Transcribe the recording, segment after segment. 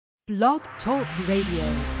Blog Talk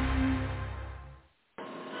Radio.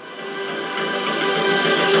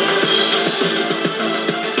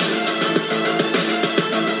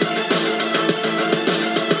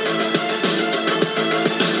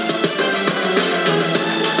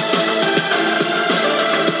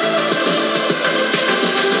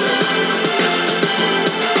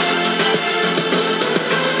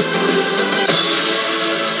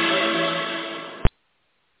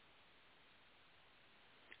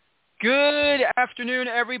 Good afternoon,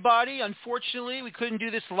 everybody. Unfortunately, we couldn't do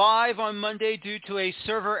this live on Monday due to a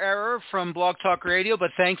server error from Blog Talk Radio, but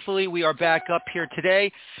thankfully we are back up here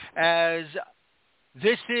today as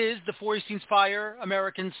this is the 418 Fire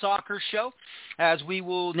American Soccer Show, as we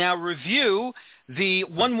will now review the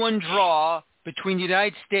 1-1 draw between the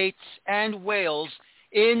United States and Wales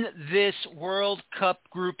in this World Cup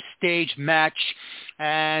group stage match.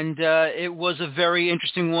 And it was a very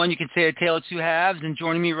interesting one. You can say a tale of two halves. And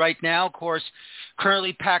joining me right now, of course,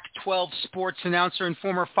 currently Pac-12 sports announcer and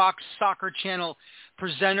former Fox Soccer Channel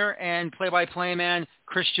presenter and play-by-play man,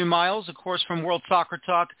 Christian Miles. Of course, from World Soccer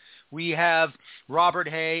Talk, we have Robert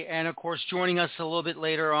Hay. And, of course, joining us a little bit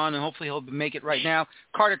later on, and hopefully he'll make it right now,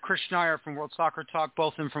 Carter Krishnaiyer from World Soccer Talk,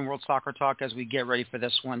 both of them from World Soccer Talk as we get ready for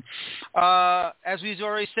this one. As we've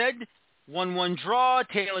already said, 1-1 draw,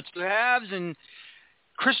 tale of two halves. And,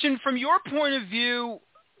 Christian, from your point of view,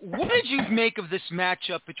 what did you make of this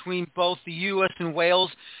matchup between both the U.S. and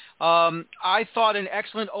Wales? I thought an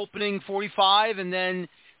excellent opening 45 and then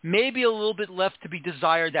maybe a little bit left to be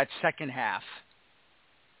desired that second half.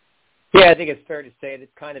 Yeah, I think it's fair to say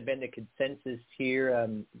that's kind of been the consensus here.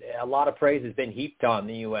 A lot of praise has been heaped on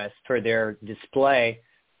the U.S. for their display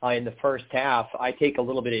in the first half. I take a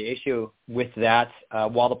little bit of issue with that.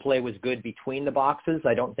 While the play was good between the boxes,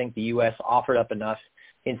 I don't think the U.S. offered up enough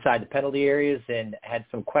inside the penalty areas and had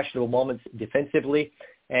some questionable moments defensively.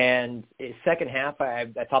 And second half, I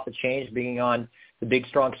thought the change being on the big,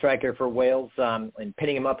 strong striker for Wales and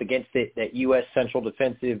pitting him up against that U.S. central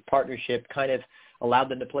defensive partnership kind of allowed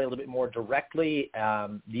them to play a little bit more directly.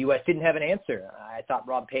 The U.S. didn't have an answer. I thought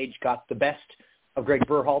Rob Page got the best of Greg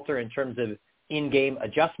Berhalter in terms of in-game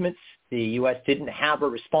adjustments. The U.S. didn't have a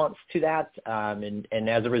response to that. And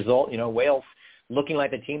as a result, Wales looking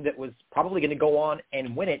like the team that was probably going to go on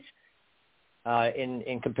and win it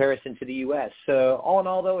in comparison to the U.S. So all in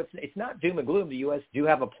all, though, it's not doom and gloom. The U.S. do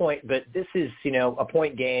have a point, but this is, a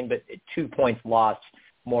point gain, but 2 points lost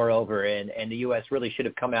moreover, and the U.S. really should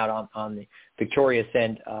have come out on the victorious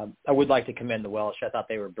end. I would like to commend the Welsh. I thought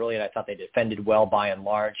they were brilliant. I thought they defended well by and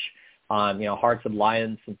large. Hearts of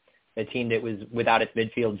Lions, a team that was without its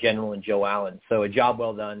midfield general and Joe Allen. So a job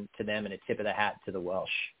well done to them and a tip of the hat to the Welsh.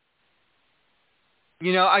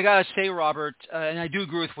 I got to say, Robert, and I do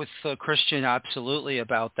agree with Christian absolutely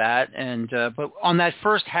about that. And but on that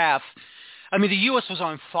first half, I mean, the U.S. was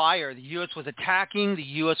on fire. The U.S. was attacking. The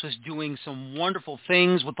U.S. was doing some wonderful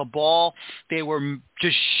things with the ball. They were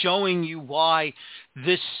just showing you why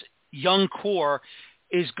this young core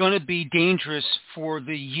is going to be dangerous for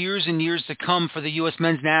the years and years to come for the U.S.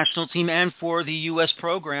 men's national team and for the U.S.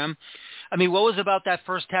 program. I mean, what was about that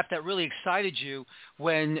first half that really excited you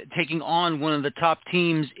when taking on one of the top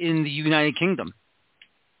teams in the United Kingdom?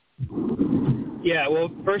 Yeah, well,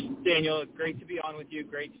 first, Daniel, great to be on with you.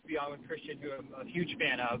 Great to be on with Christian, who I'm a huge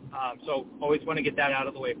fan of. So always want to get that out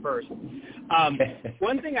of the way first.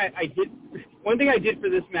 One thing I did for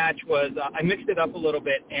this match was I mixed it up a little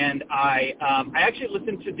bit, and I actually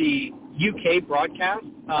listened to the UK broadcast.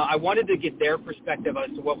 I wanted to get their perspective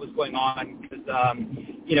as to what was going on because,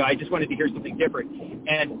 I just wanted to hear something different.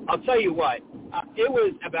 And I'll tell you what, it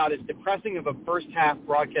was about as depressing of a first-half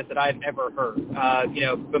broadcast that I've ever heard,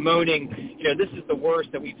 bemoaning, this is the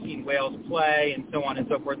worst that we've seen Wales play and so on and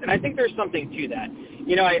so forth. And I think there's something to that.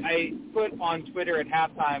 I put on Twitter at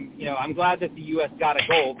halftime, I'm glad that the U.S. got a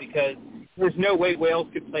goal because there's no way Wales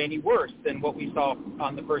could play any worse than what we saw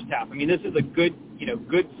on the first half. I mean, this is a good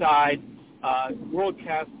side,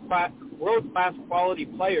 world-class quality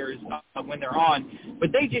players when they're on,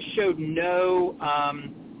 but they just showed no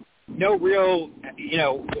real,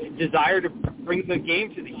 desire to bring the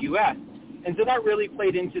game to the U.S. And so that really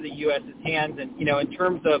played into the U.S.'s hands. And, in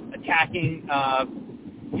terms of attacking,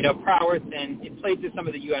 prowess, and it played to some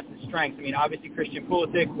of the U.S.'s strengths. I mean, obviously Christian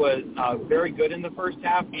Pulisic was very good in the first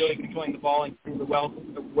half, really controlling the ball and giving the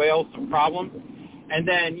Wales some problems. And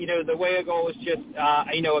then, the Weah goal was just,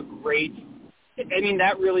 a great I mean,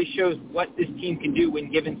 that really shows what this team can do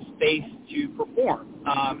when given space to perform.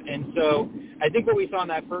 And so I think what we saw in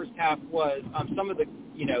that first half was some of the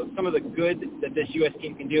good that this U.S.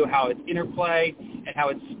 team can do, how its interplay and how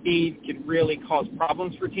its speed can really cause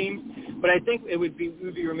problems for teams. But I think we would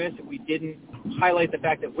be remiss if we didn't highlight the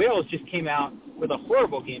fact that Wales just came out with a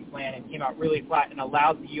horrible game plan and came out really flat and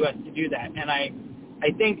allowed the U.S. to do that. And I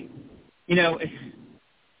think,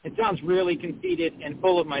 it sounds really conceited and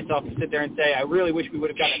full of myself to sit there and say I really wish we would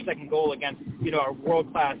have gotten a second goal against, our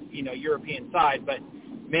world-class, European side. But,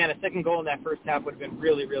 man, a second goal in that first half would have been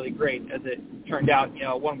really, really great. As it turned out, a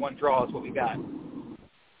 1-1 draw is what we got.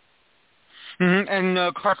 Mm-hmm.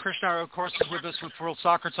 And Clark Krishnar, of course, is with us from World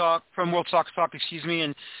Soccer Talk, and he's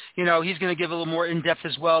going to give a little more in-depth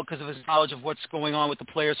as well because of his knowledge of what's going on with the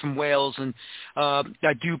players from Wales and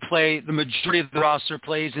that do play. The majority of the roster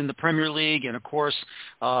plays in the Premier League and, of course,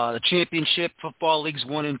 the Championship, Football Leagues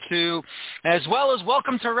 1 and 2, as well as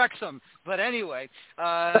welcome to Wrexham. But anyway,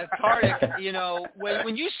 Kartik,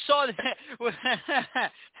 when you saw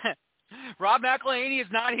that Rob McElhaney is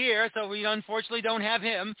not here, so we unfortunately don't have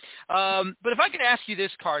him. But if I could ask you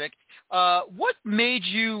this, Kartik, what made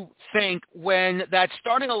you think when that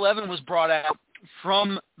starting 11 was brought out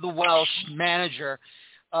from the Welsh manager,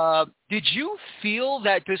 did you feel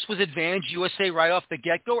that this was advantage USA right off the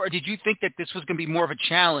get-go, or did you think that this was going to be more of a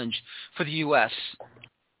challenge for the U.S.?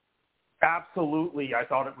 Absolutely. I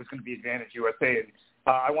thought it was going to be advantage USA. And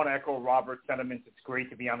I want to echo Robert's sentiments. It's great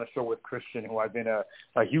to be on the show with Christian, who I've been a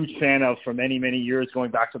huge fan of for many, many years, going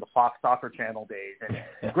back to the Fox Soccer Channel days. And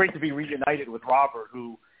it's great to be reunited with Robert,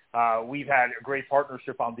 who we've had a great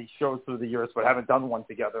partnership on these shows through the years, but haven't done one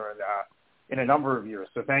together in a number of years.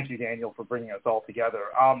 So thank you, Daniel, for bringing us all together.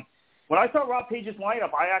 When I saw Rob Page's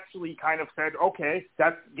lineup, I actually kind of said, okay,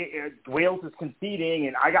 Wales is conceding,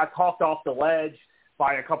 and I got talked off the ledge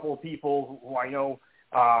by a couple of people who I know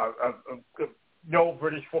know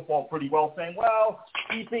British football pretty well, saying, well,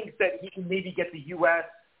 he thinks that he can maybe get the U.S.,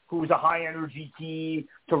 who's a high-energy team,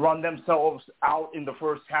 to run themselves out in the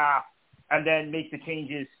first half and then make the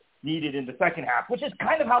changes needed in the second half, which is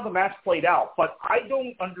kind of how the match played out. But I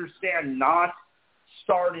don't understand not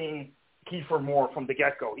starting Kiefer Moore from the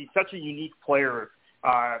get-go. He's such a unique player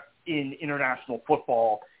in international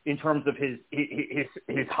football in terms of his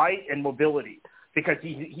height and mobility, because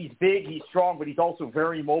he's big, he's strong, but he's also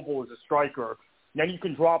very mobile as a striker. Then you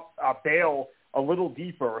can drop Bale a little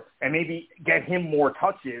deeper and maybe get him more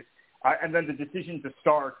touches. And then the decision to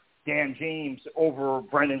start Dan James over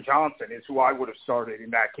Brennan Johnson is who I would have started in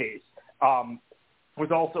that case,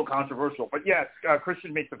 was also controversial. But yes,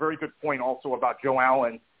 Christian makes a very good point also about Joe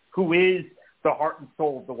Allen, who is the heart and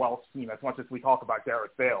soul of the Welsh team, as much as we talk about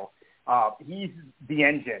Gareth Bale. He's the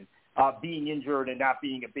engine, being injured and not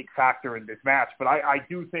being a big factor in this match. But I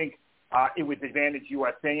do think it was advantage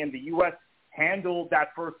USA, and the U.S. handled that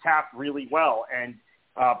first half really well, and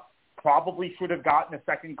probably should have gotten a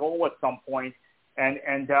second goal at some point.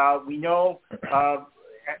 And we know,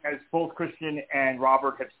 as both Christian and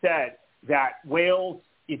Robert have said, that Wales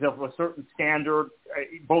is of a certain standard,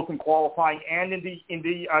 both in qualifying and in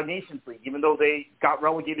the Nations League. Even though they got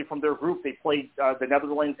relegated from their group, they played the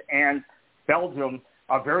Netherlands and Belgium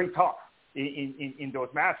very tough in those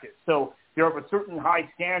matches. So they're of a certain high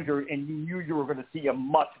standard, and you knew you were going to see a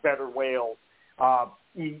much better Wales,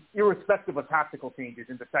 irrespective of tactical changes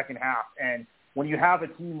in the second half. And when you have a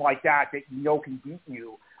team like that you know can beat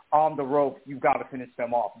you on the rope, you've got to finish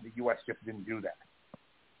them off, and the U.S. just didn't do that.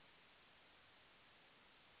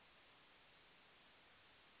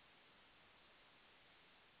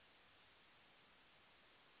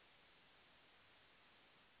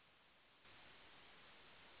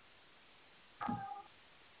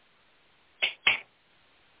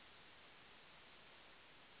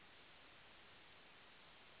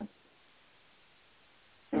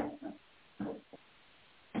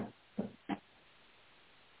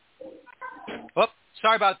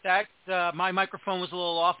 Sorry about that. My microphone was a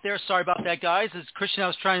little off there. Sorry about that, guys. As Christian, I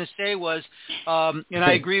was trying to say was, and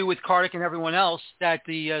I agree with Kartik and everyone else, that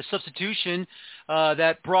the substitution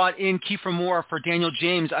that brought in Kiefer Moore for Daniel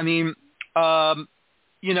James, I mean,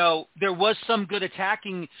 there was some good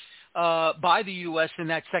attacking by the U.S. in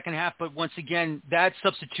that second half, but once again, that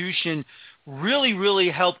substitution really, really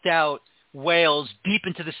helped out Wales deep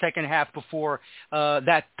into the second half before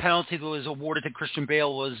that penalty that was awarded to Christian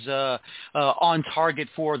Bale was on target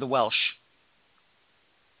for the Welsh.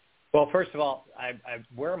 Well, first of all,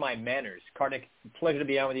 where are my manners? Kartik, pleasure to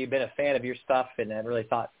be on with you. Been a fan of your stuff, and I really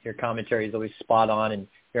thought your commentary is always spot on and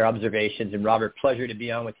your observations. And Robert, pleasure to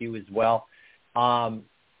be on with you as well. Like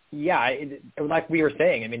we were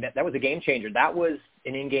saying, I mean, that was a game changer. That was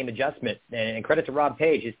an in-game adjustment. And credit to Rob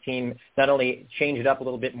Page, his team not only changed it up a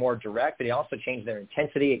little bit more direct, but he also changed their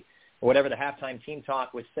intensity. Whatever the halftime team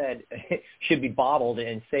talk was said should be bottled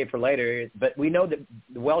and saved for later. But we know that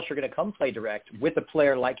the Welsh are going to come play direct with a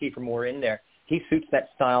player like Kiefer Moore in there. He suits that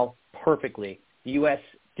style perfectly. The U.S.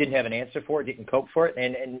 didn't have an answer for it, didn't cope for it,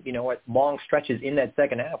 and you know what, long stretches in that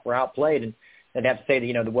second half were outplayed, and I'd have to say that,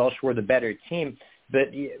 you know, the Welsh were the better team. But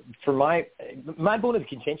for my bone of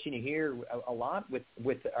contention here a lot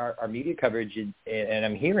with our media coverage, and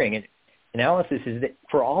I'm hearing it, analysis is that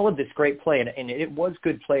for all of this great play, and it was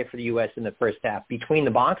good play for the U.S. in the first half, between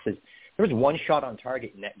the boxes, there was one shot on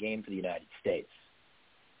target in that game for the United States.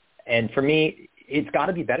 And for me, it's got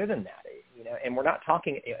to be better than that. You know, and we're not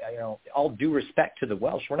talking, you know, all due respect to the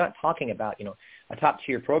Welsh, we're not talking about, you know, a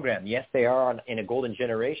top-tier program. Yes, they are in a golden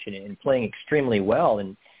generation and playing extremely well,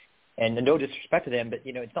 and no disrespect to them, but,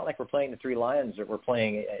 you know, it's not like we're playing the Three Lions or we're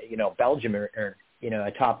playing, you know, Belgium or you know,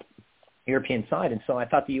 a top European side. And so I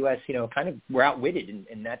thought the U.S., you know, kind of were outwitted,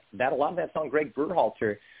 and that a lot of that's on Greg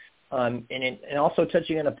Berhalter. And also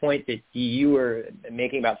touching on a point that you were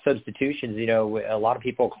making about substitutions, you know, a lot of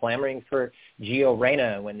people clamoring for Gio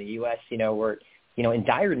Reyna when the U.S., you know, were, you know, in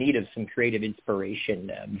dire need of some creative inspiration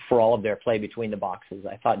for all of their play between the boxes.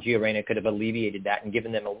 I thought Gio Reyna could have alleviated that and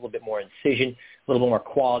given them a little bit more incision, a little more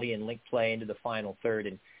quality and link play into the final third,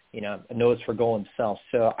 and, you know, a nose for goal himself.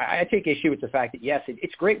 So I take issue with the fact that, yes,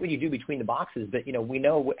 it's great what you do between the boxes, but, you know, we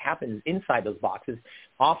know what happens inside those boxes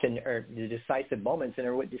often are the decisive moments and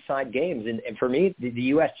are what decide games. And for me, the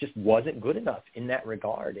U.S. just wasn't good enough in that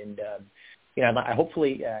regard. And, you know,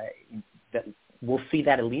 hopefully that we'll see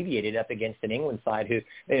that alleviated up against an England side who,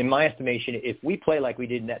 in my estimation, if we play like we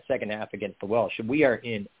did in that second half against the Welsh, we are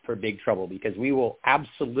in for big trouble because we will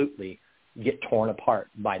absolutely get torn apart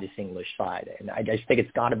by this English side. And I just think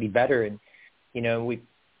it's got to be better. And, you know,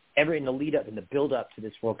 in the lead up and the build up to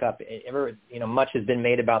this World Cup, you know, much has been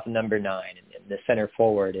made about the number 9 and the center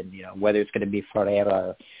forward, and, you know, whether it's going to be Ferreira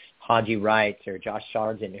or Haji Wright or Josh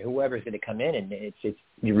Sargent or whoever's going to come in. And it's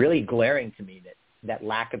really glaring to me that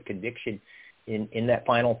lack of conviction in that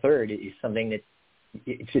final third is something that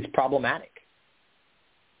it's problematic.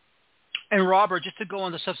 And Robert, just to go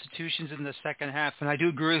on the substitutions in the second half, and I do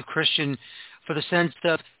agree with Christian for the sense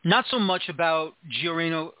that not so much about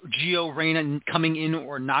Gio Reyna coming in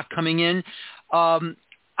or not coming in.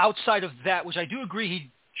 Outside of that, which I do agree he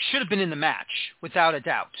should have been in the match without a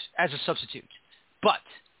doubt as a substitute. But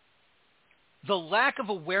the lack of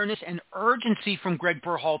awareness and urgency from Greg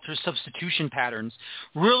Berhalter's substitution patterns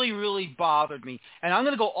really, really bothered me. And I'm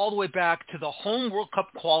going to go all the way back to the home World Cup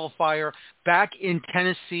qualifier back in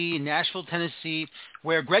Tennessee, in Nashville, Tennessee,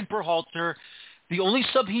 where Greg Berhalter, the only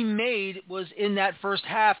sub he made was in that first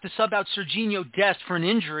half to sub out Serginho Dest for an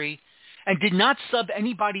injury, and did not sub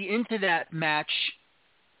anybody into that match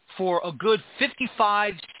for a good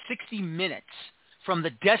 55, 60 minutes. From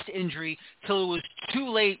the Dest injury till it was too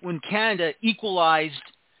late when Canada equalized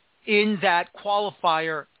in that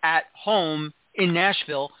qualifier at home in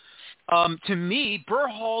Nashville. To me,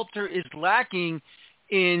 Berhalter is lacking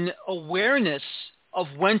in awareness of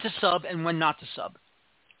when to sub and when not to sub.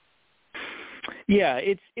 Yeah,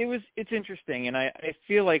 it's interesting, and I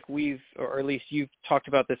feel like or at least you've talked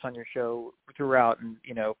about this on your show throughout, and,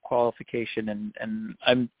 you know, qualification, and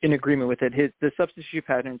I'm in agreement with it. The substitute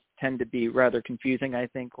patterns tend to be rather confusing, I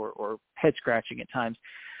think, or head scratching at times.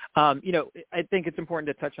 You know, I think it's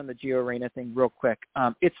important to touch on the Gio Reyna thing real quick.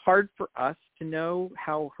 It's hard for us to know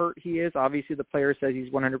how hurt he is. Obviously, the player says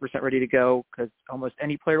he's 100% ready to go, because almost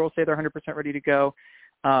any player will say they're 100% ready to go.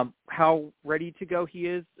 How ready to go he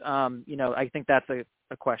is, you know, I think that's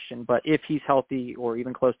a question. But if he's healthy or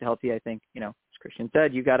even close to healthy, I think, you know, as Christian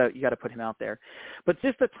said, you gotta put him out there. But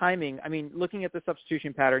just the timing, I mean, looking at the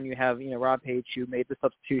substitution pattern, you have, you know, Rob Page, who made the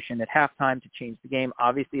substitution at halftime to change the game.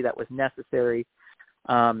 Obviously, that was necessary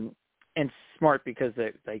and smart because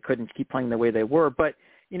they couldn't keep playing the way they were. But,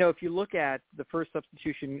 you know, if you look at the first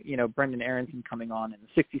substitution, you know, Brendan Aronson coming on in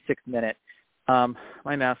the 66th minute.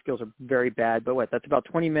 My math skills are very bad, but that's about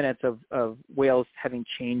 20 minutes of Wales having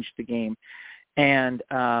changed the game. And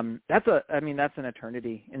that's an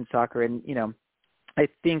eternity in soccer. And, you know, I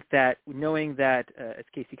think that knowing that, as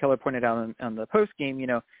Casey Keller pointed out on the post game, you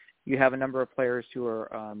know, you have a number of players who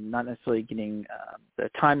are not necessarily getting the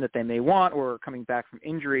time that they may want or coming back from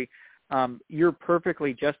injury. You're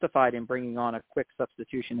perfectly justified in bringing on a quick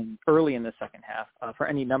substitution early in the second half for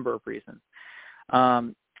any number of reasons.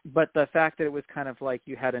 But the fact that it was kind of like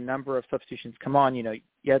you had a number of substitutions come on, you know,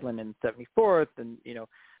 Yedlin in the 74th and, you know,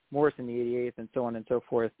 Morris in the 88th and so on and so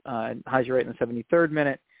forth, and Haji Wright in the 73rd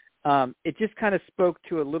minute, it just kind of spoke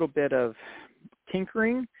to a little bit of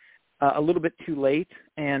tinkering a little bit too late.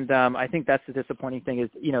 And I think that's the disappointing thing is,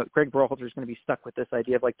 Greg Berhalter is going to be stuck with this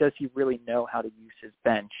idea of, does he really know how to use his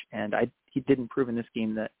bench? And he didn't prove in this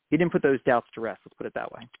game that he didn't put those doubts to rest. Let's put it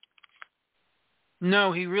that way.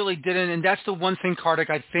 No, he really didn't. And that's the one thing, Kartik,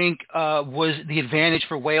 I think was the advantage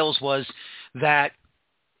for Wales was that,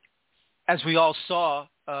 as we all saw,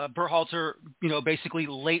 Berhalter, basically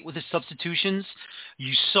late with his substitutions.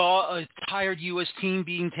 You saw a tired U.S. team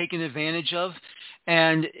being taken advantage of.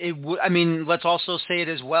 And let's also say it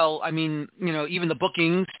as well. Even the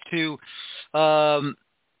bookings to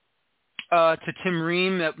Tim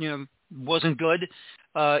Ream that, wasn't good.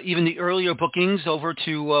 Even the earlier bookings over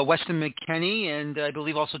to Weston McKennie and I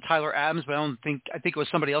believe also Tyler Adams, but I think it was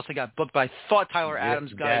somebody else that got booked. But I thought Tyler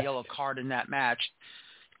Adams got a yellow card in that match.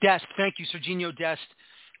 Dest, thank you, Serginho Dest,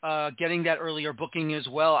 getting that earlier booking as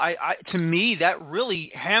well. To me, that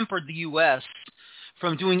really hampered the U.S.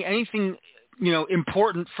 from doing anything,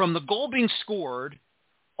 important from the goal being scored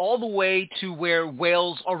all the way to where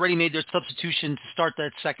Wales already made their substitution to start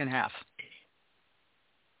that second half.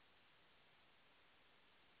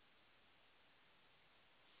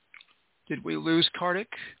 Did we lose Kartik?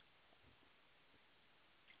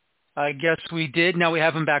 I guess we did. Now we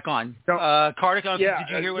have him back on. Kartik, did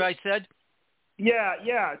you hear what I said?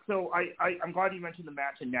 Yeah. So I'm glad you mentioned the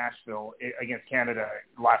match in Nashville against Canada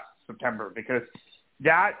last September, because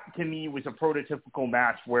that, to me, was a prototypical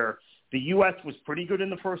match where the U.S. was pretty good in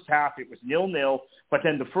the first half. It was 0-0. But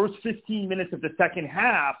then the first 15 minutes of the second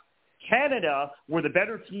half, Canada were the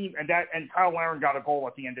better team, and Kyle Larin got a goal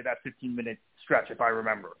at the end of that 15-minute stretch, if I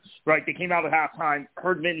remember. Right? They came out at halftime.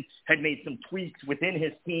 Herdman had made some tweaks within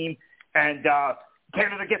his team, and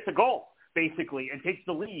Canada gets a goal, basically, and takes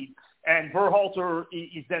the lead. And Berhalter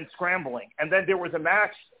is then scrambling. And then there was a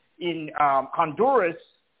match in Honduras,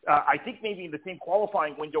 I think maybe in the same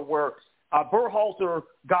qualifying window, where Berhalter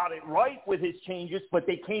got it right with his changes, but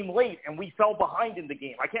they came late, and we fell behind in the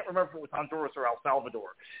game. I can't remember if it was Honduras or El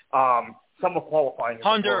Salvador. Some of qualifying.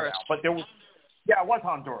 Honduras. But there was, it was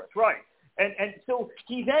Honduras, right. And so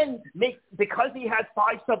he then because he had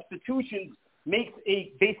 5 substitutions, makes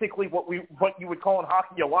basically what you would call in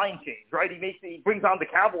hockey a line change, right? He brings on the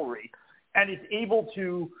cavalry and is able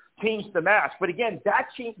to change the match. But again,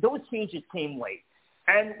 those changes came late.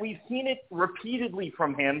 And we've seen it repeatedly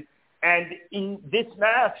from him. And in this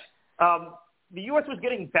match, the U.S. was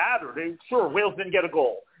getting battered. Sure, Wales didn't get a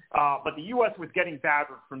goal, but the U.S. was getting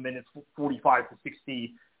battered from minutes 45 to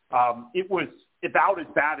 60. It was about as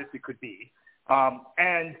bad as it could be.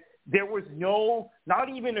 And there was not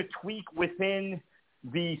even a tweak within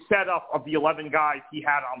the setup of the 11 guys he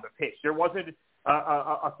had on the pitch. There wasn't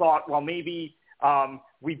a thought, well, maybe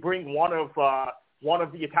we bring one of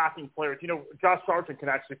the attacking players. Josh Sargent can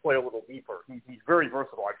actually play a little deeper. He's very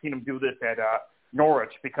versatile. I've seen him do this at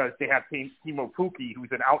Norwich because they have Timo Pukki, who's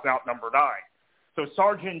an out-and-out number 9. So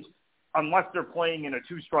Sargent, unless they're playing in a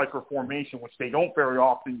 2-striker formation, which they don't very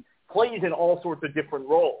often, plays in all sorts of different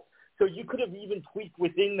roles. So you could have even tweaked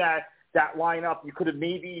within that lineup. You could have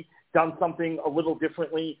maybe done something a little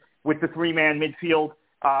differently with the 3-man midfield,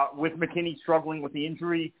 with McKinney struggling with the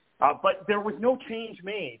injury. But there was no change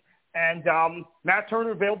made. And Matt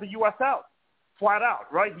Turner bailed the U.S. out, flat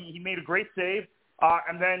out, right? He made a great save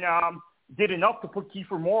and then did enough to put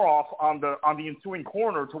Kiefer Moroff on the ensuing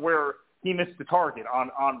corner to where he missed the target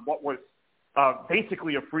on what was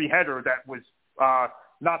basically a free header that was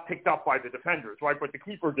not picked up by the defenders, right? But the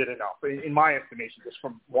keeper did enough, in my estimation, just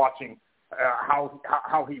from watching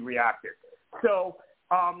how he reacted. So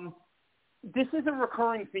this is a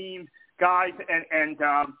recurring theme, guys, and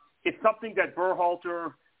it's something that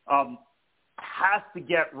Berhalter has to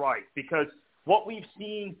get right, because what we've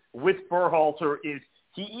seen with Berhalter is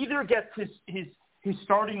he either gets his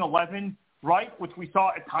starting 11 right, which we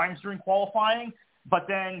saw at times during qualifying, but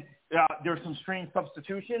then there's some strange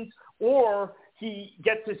substitutions, or he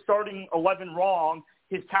gets his starting 11 wrong,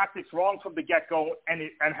 his tactics wrong from the get-go, and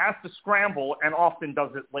has to scramble and often does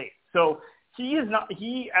it late. So he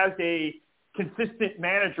as a consistent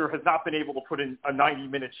manager has not been able to put in a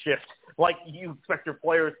 90-minute shift like you expect your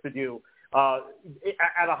players to do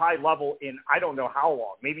at a high level in I don't know how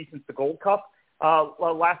long, maybe since the Gold Cup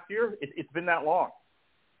last year. It's been that long.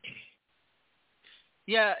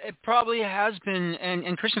 Yeah, it probably has been.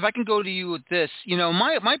 And Christian, if I can go to you with this,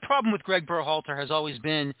 my problem with Greg Berhalter has always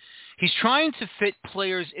been he's trying to fit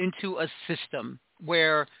players into a system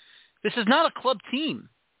where this is not a club team.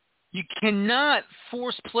 You cannot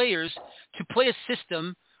force players to play a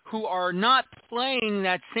system who are not playing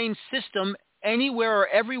that same system anywhere or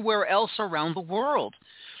everywhere else around the world.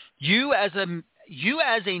 You as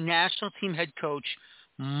a national team head coach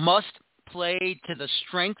must play to the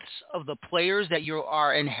strengths of the players that you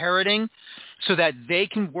are inheriting so that they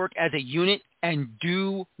can work as a unit and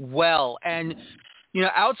do well. And,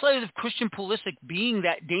 outside of Christian Pulisic being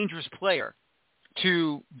that dangerous player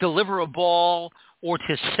to deliver a ball or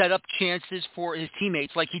to set up chances for his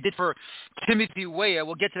teammates like he did for Timothy Weah,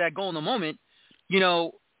 we'll get to that goal in a moment,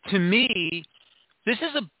 to me, this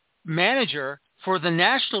is a manager for the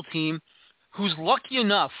national team who's lucky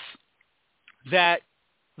enough that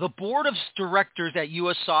the board of directors at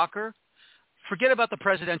U.S. Soccer, forget about the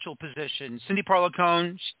presidential position. Cindy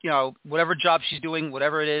Parlow-Cohn, whatever job she's doing,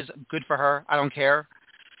 whatever it is, good for her. I don't care.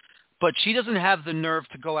 But she doesn't have the nerve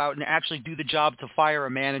to go out and actually do the job to fire a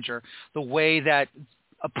manager the way that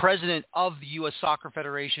a president of the U.S. Soccer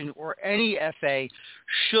Federation or any FA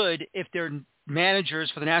should if their managers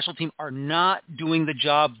for the national team are not doing the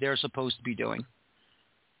job they're supposed to be doing.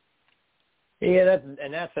 Yeah,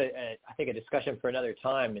 that's I think a discussion for another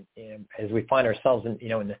time. And as we find ourselves in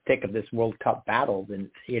the thick of this World Cup battle,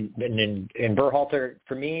 and Berhalter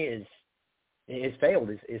for me is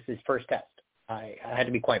failed. Is his first test. I had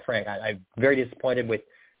to be quite frank. I'm very disappointed with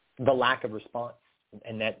the lack of response,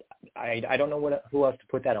 and that I don't know who else to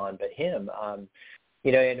put that on but him.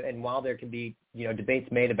 And while there can be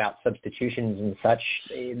debates made about substitutions and such,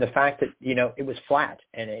 the fact that it was flat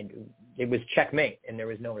and it was checkmate and there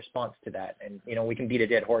was no response to that, and we can beat a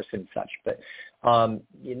dead horse and such, but the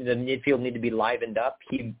midfield need to be livened up.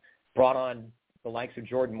 He brought on the likes of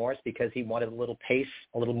Jordan Morris because he wanted a little pace,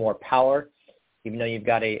 a little more power, even though you've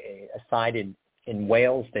got a side in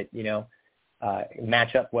Wales that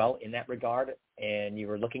match up well in that regard. And you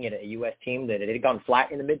were looking at a U.S. team that had gone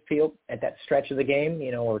flat in the midfield at that stretch of the game.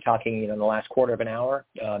 We're talking, in the last quarter of an hour.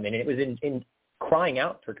 And it was in crying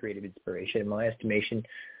out for creative inspiration, in my estimation,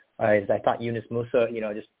 as I thought Yunus Musa,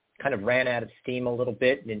 just kind of ran out of steam a little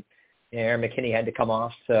bit. And Aaron McKinney had to come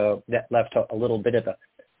off. So that left a little bit of a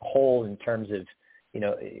hole in terms of,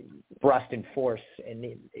 thrust and force. And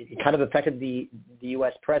it kind of affected the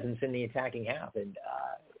U.S. presence in the attacking half. And,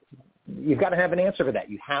 you've got to have an answer for that.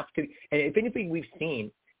 You have to. And if anything we've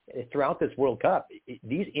seen throughout this World Cup,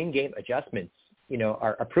 these in-game adjustments,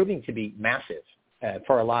 are proving to be massive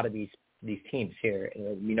for a lot of these teams here.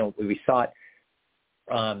 We saw it,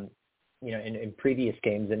 in previous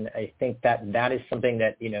games, and I think that is something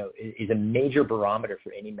that is a major barometer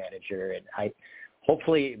for any manager. And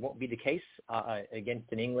hopefully it won't be the case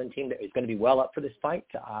against an England team that is going to be well up for this fight.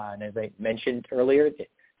 And as I mentioned earlier,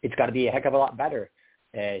 it's got to be a heck of a lot better.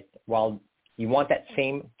 While you want that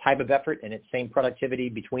same type of effort and its same productivity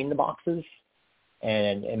between the boxes,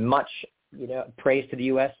 and much praise to the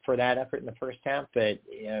U.S. for that effort in the first half, but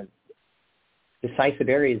decisive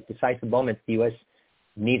areas, decisive moments, the U.S.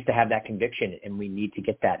 needs to have that conviction, and we need to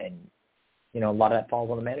get that. And a lot of that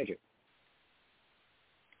falls on the manager.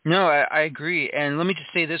 No, I agree. And let me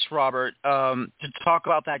just say this, Robert, to talk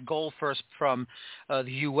about that goal first from the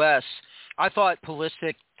U.S., I thought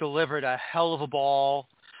Pulisic delivered a hell of a ball.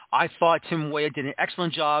 I thought Tim Weah did an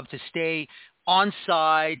excellent job to stay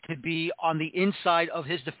onside, to be on the inside of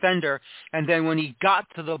his defender. And then when he got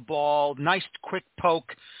to the ball, nice quick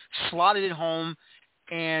poke, slotted it home,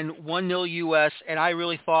 and 1-0 U.S. And I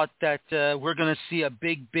really thought that we're going to see a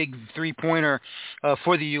big three-pointer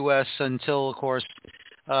for the U.S. until, of course,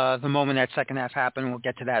 the moment that second half happened. We'll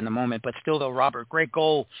get to that in a moment. But still, though, Robert, great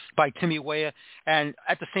goal by Timmy Weah. And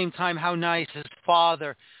at the same time, how nice his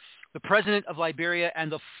father, the president of Liberia and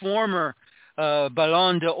the former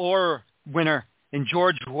Ballon d'Or winner in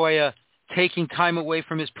George Weah, taking time away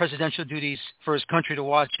from his presidential duties for his country to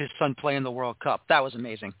watch his son play in the World Cup. That was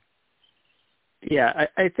amazing. Yeah,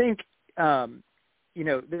 I think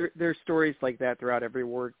there's stories like that throughout every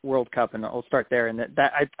World Cup, and I'll start there. And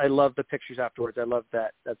that I love the pictures afterwards. I love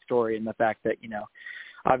that story and the fact that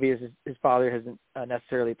obviously his father hasn't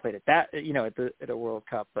necessarily played at that at a World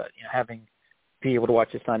Cup, but be able to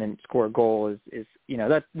watch his son and score a goal is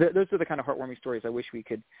those are the kind of heartwarming stories I wish we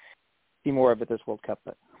could see more of at this World Cup,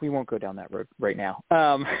 but we won't go down that road right now.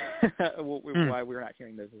 Why we're not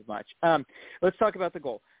hearing those as much. Let's talk about the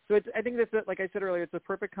goal. So I think that's, like I said earlier, it's a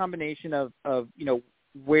perfect combination of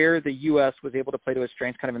where the U.S. was able to play to its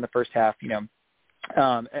strengths kind of in the first half,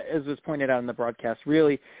 as was pointed out in the broadcast.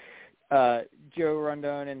 Really, Joe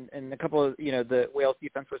Rondon and a couple of, the Wales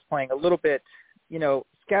defense was playing a little bit,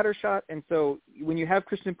 scattershot. And so when you have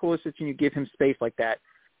Christian Pulisic and you give him space like that,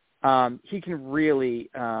 he can really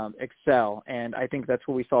excel. And I think that's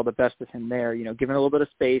where we saw the best of him there, given a little bit of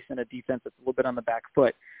space and a defense that's a little bit on the back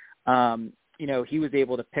foot. He was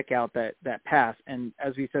able to pick out that pass. And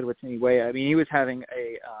as we said with Timmy Weah, he was having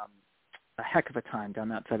a heck of a time down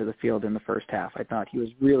that side of the field in the first half. I thought he was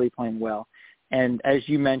really playing well. And as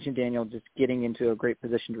you mentioned, Daniel, just getting into a great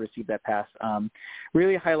position to receive that pass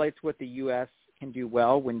really highlights what the U.S. can do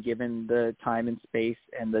well when given the time and space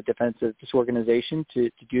and the defensive disorganization to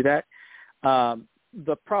do that.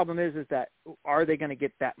 The problem is that are they going to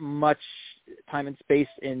get that much time and space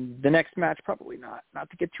in the next match? Probably not. Not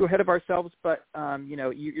to get too ahead of ourselves, but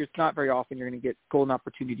it's not very often you're going to get golden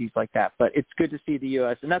opportunities like that. But it's good to see the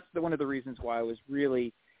U.S. and that's one of the reasons why I was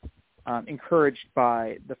really encouraged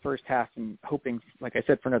by the first half and hoping, like I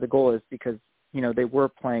said, for another goal is because they were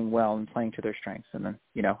playing well and playing to their strengths. And then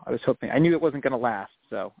I knew it wasn't going to last,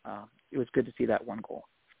 so it was good to see that one goal.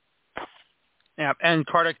 Yeah, and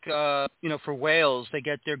Cardiff, for Wales, they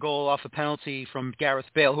get their goal off a penalty from Gareth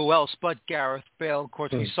Bale. Who else but Gareth Bale? Of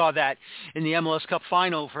course, we saw that in the MLS Cup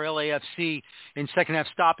final for LAFC in second half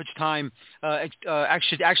stoppage time.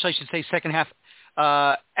 Actually, I should say second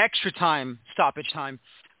half extra time stoppage time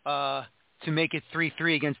to make it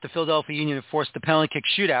 3-3 against the Philadelphia Union and force the penalty kick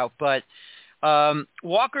shootout. But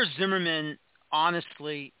Walker Zimmerman,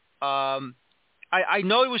 honestly, I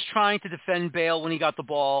know he was trying to defend Bale when he got the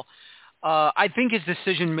ball. I think his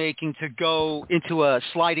decision-making to go into a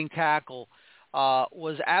sliding tackle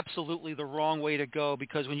was absolutely the wrong way to go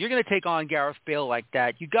because when you're going to take on Gareth Bale like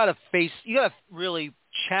that, you got to really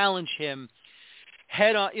challenge him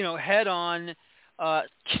head on,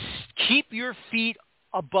 keep your feet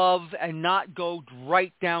above and not go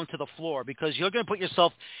right down to the floor because you're going to put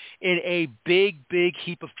yourself in a big, big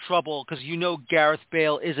heap of trouble because Gareth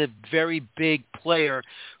Bale is a very big player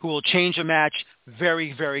who will change a match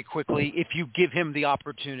very, very quickly if you give him the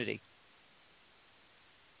opportunity.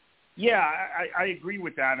 Yeah, I agree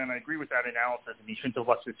with that, and I agree with that analysis. And he shouldn't have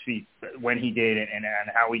left his feet when he did and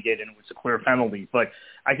how he did, and it was a clear penalty. But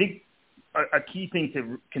I think a key thing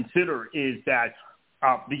to consider is that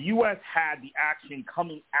the U.S. had the action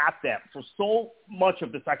coming at them for so much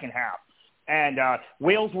of the second half. And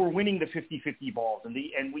Wales were winning the 50-50 balls.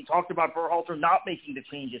 And we talked about Berhalter not making the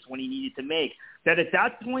changes when he needed to make. That at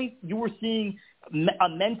that point, you were seeing a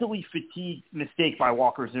mentally fatigued mistake by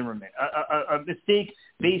Walker Zimmerman. A mistake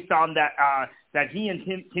based on that he and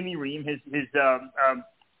Timmy Ream, his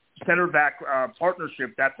center back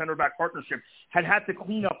partnership had to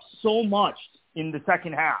clean up so much in the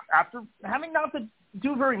second half after having not to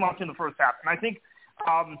do very much in the first half. And I think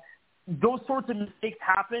those sorts of mistakes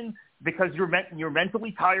happen because you're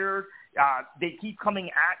mentally tired. They keep coming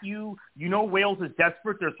at you. Wales is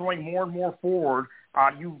desperate. They're throwing more and more forward.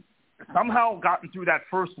 You somehow gotten through that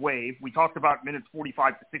first wave. We talked about minutes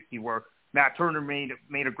 45 to 60 where Matt Turner made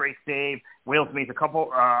a great save. Wales had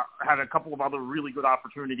a couple of other really good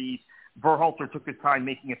opportunities. Berhalter took his time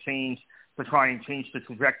making a change to try and change the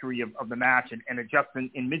trajectory of the match and adjust in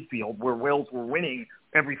midfield where Wales were winning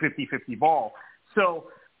every 50-50 ball. So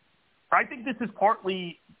I think this is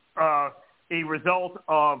partly a result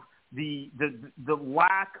of the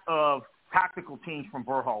lack of tactical change from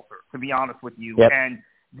Berhalter, to be honest with you, yep. And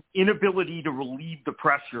the inability to relieve the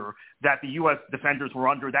pressure that the U.S. defenders were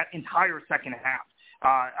under that entire second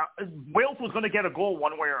half. Wales was going to get a goal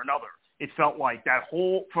one way or another. It felt like that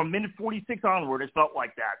from minute 46 onward, it felt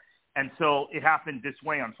like that. And so it happened this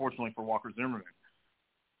way, unfortunately, for Walker Zimmerman.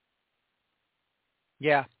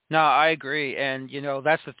 Yeah, no, I agree. And,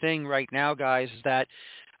 that's the thing right now, guys, is that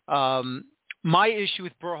my issue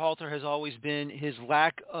with Berhalter has always been his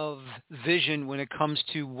lack of vision when it comes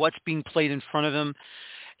to what's being played in front of him.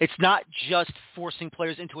 It's not just forcing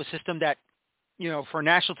players into a system that, for a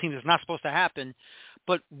national team is not supposed to happen.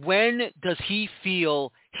 But when does he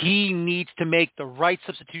feel he needs to make the right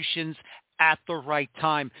substitutions at the right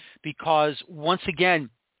time? Because once again,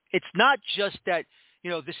 it's not just that,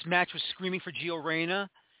 this match was screaming for Gio Reyna.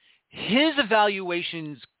 His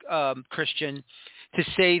evaluations, Christian, to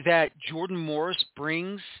say that Jordan Morris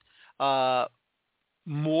brings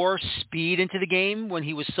more speed into the game when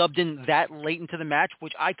he was subbed in that late into the match,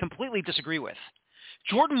 which I completely disagree with.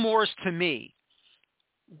 Jordan Morris, to me,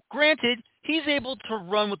 granted, he's able to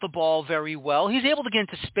run with the ball very well. He's able to get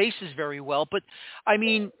into spaces very well. But,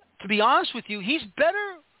 to be honest with you, he's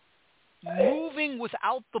better moving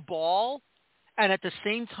without the ball. And at the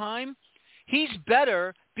same time, he's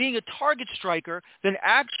better being a target striker than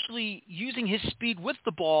actually using his speed with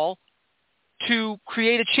the ball to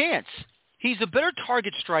create a chance. He's a better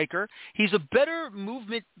target striker. He's a better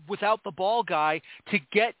movement without the ball guy to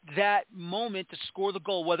get that moment to score the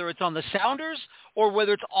goal, whether it's on the Sounders or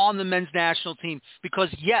whether it's on the men's national team. Because,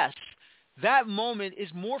 yes, that moment is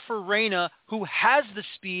more for Reyna, who has the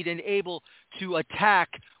speed and able to attack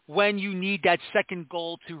when you need that second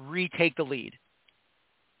goal to retake the lead.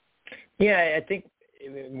 Yeah, I think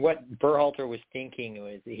what Berhalter was thinking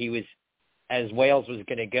was he was as Wales was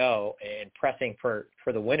going to go and pressing for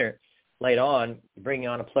the winner late on, bringing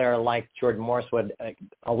on a player like Jordan Morris would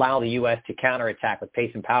allow the U.S. to counterattack with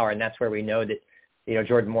pace and power, and that's where we know that,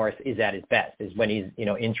 Jordan Morris is at his best, is when he's,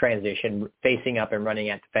 in transition, facing up and running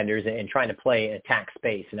at defenders and trying to play attack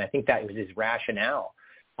space. And I think that was his rationale.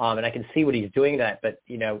 And I can see what he's doing that. But,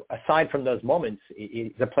 aside from those moments,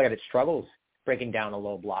 he's a player that struggles breaking down a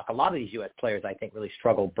low block. A lot of these U.S. players, I think, really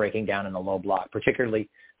struggle breaking down in a low block, particularly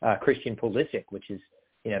Christian Pulisic, which is,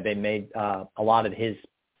 they made a lot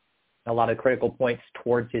of critical points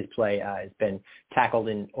towards his play has been tackled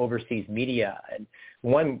in overseas media. And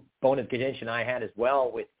one bone of contention I had as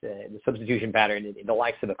well with the substitution pattern, the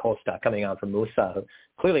likes of Acosta coming on from Musa.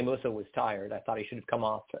 Clearly Musa was tired. I thought he should have come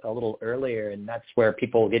off a little earlier, and that's where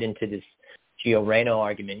people get into this Gio Reyna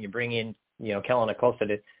argument. You bring in, Kellen Acosta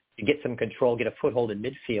to get some control, get a foothold in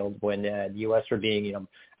midfield when the U.S. were being,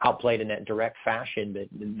 outplayed in that direct fashion. But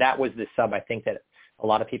that was the sub I think that a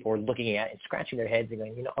lot of people were looking at and scratching their heads and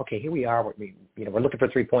going, okay, here we are. We're looking for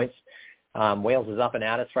 3 points. Wales is up and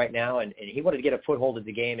at us right now, and he wanted to get a foothold in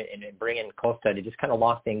the game and bring in Costa to just kind of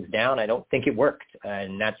lock things down. I don't think it worked,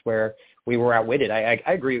 and that's where we were outwitted. I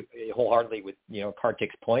agree wholeheartedly with,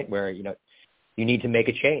 Kartik's point where, you need to make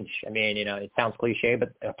a change. I mean, it sounds cliche,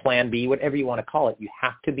 but a plan B, whatever you want to call it, you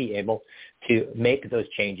have to be able to make those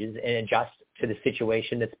changes and adjust to the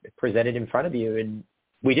situation that's presented in front of you, and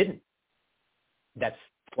we didn't. That's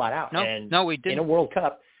flat out. No, we didn't. In a World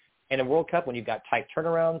Cup, when you've got tight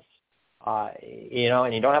turnarounds,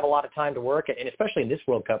 and you don't have a lot of time to work, and especially in this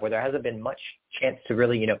World Cup where there hasn't been much chance to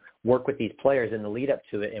really, work with these players in the lead up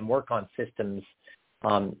to it and work on systems,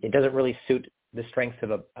 it doesn't really suit the strengths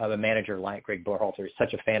of a manager like Greg Berhalter, who's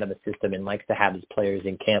such a fan of the system and likes to have his players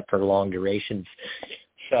in camp for long durations.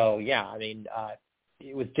 So, yeah, I mean,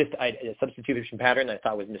 it was just a substitution pattern that I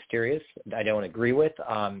thought was mysterious. I don't agree with,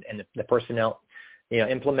 and the personnel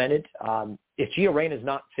implemented. If Gio Reyna is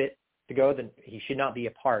not fit to go, then he should not be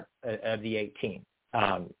a part of the 18.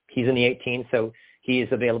 He's in the 18, so he is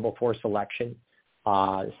available for selection.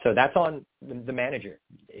 So that's on the manager.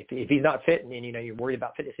 If he's not fit and you're worried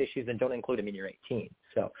about fitness issues, then don't include him in your 18.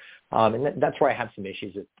 So, and that's where I have some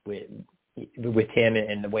issues with him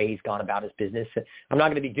and the way he's gone about his business. I'm not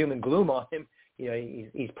going to be doom and gloom on him.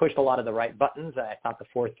 He's pushed a lot of the right buttons. I thought the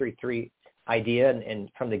 4-3-3 idea and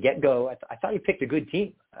from the get-go, I thought he picked a good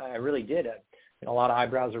team. I really did. A lot of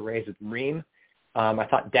eyebrows were raised with Ream. I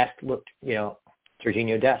thought Dest looked,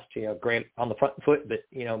 Serginho Dest, great on the front foot, but,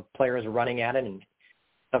 players were running at him, and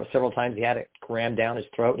several times he had it crammed down his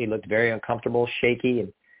throat. He looked very uncomfortable,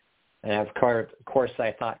 shaky, and of course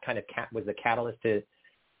I thought kind of was the catalyst to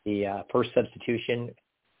the first substitution,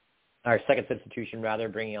 or second substitution rather,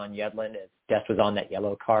 bringing on Yedlin as Dest was on that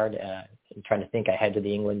yellow card. I'm trying to think ahead to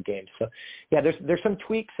the England game. So, yeah, there's some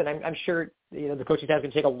tweaks, and I'm sure the coaching staff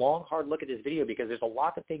can take a long, hard look at this video because there's a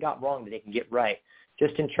lot that they got wrong that they can get right,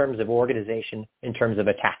 just in terms of organization, in terms of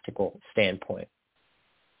a tactical standpoint.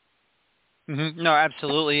 Mm-hmm. No,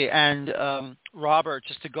 absolutely. And Robert,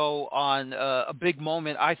 just to go on a big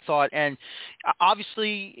moment, I thought, and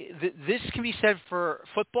obviously this can be said for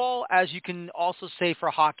football as you can also say for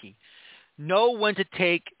hockey. Know when to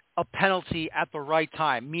take a penalty at the right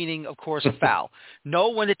time, meaning, of course, a foul. Know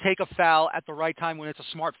when to take a foul at the right time when it's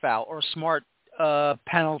a smart foul or a smart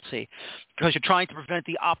penalty, because you're trying to prevent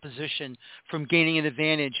the opposition from gaining an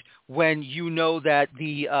advantage when you know that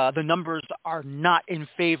the numbers are not in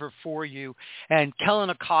favor for you. And Kellen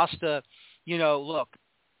Acosta, look,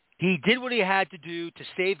 he did what he had to do to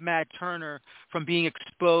save Matt Turner from being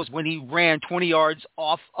exposed when he ran 20 yards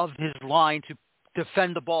off of his line to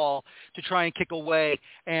defend the ball to try and kick away.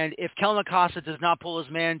 And if Kellen Acosta does not pull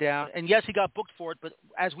his man down, and yes, he got booked for it, but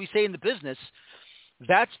as we say in the business,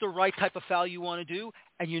 that's the right type of foul you want to do.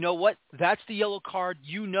 And you know what? That's the yellow card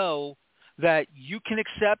that you can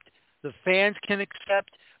accept, the fans can accept,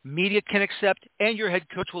 media can accept, and your head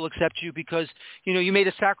coach will accept you because, you made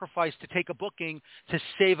a sacrifice to take a booking to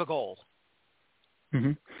save a goal.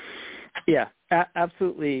 Mm-hmm. Yeah,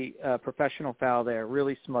 absolutely professional foul there.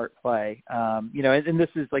 Really smart play. And this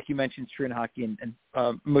is, like you mentioned, true in hockey and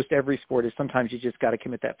most every sport is sometimes you just got to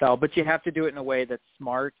commit that foul. But you have to do it in a way that's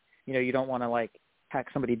smart. You don't want to, hack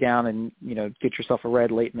somebody down and, get yourself a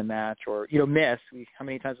red late in the match or, miss. How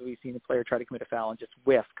many times have we seen a player try to commit a foul and just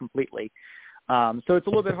whiff completely? So it's a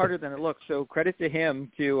little bit harder than it looks. So credit to him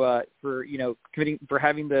for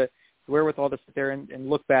having the wherewithal to sit there and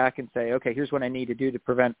look back and say, okay, here's what I need to do to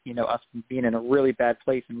prevent, us from being in a really bad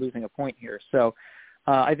place and losing a point here. So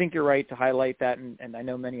I think you're right to highlight that, and I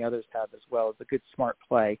know many others have as well. It's a good, smart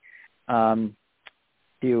play.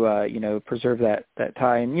 to preserve that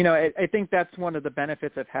tie. And I think that's one of the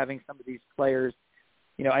benefits of having some of these players.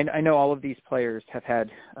 I know all of these players have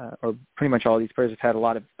had, or pretty much all of these players have had a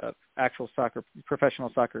lot of actual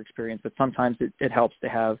professional soccer experience, but sometimes it helps to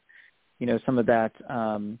have, some of that,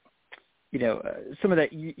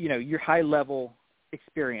 your high level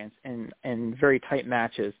experience and very tight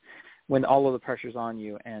matches when all of the pressure's on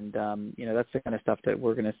you. And, that's the kind of stuff that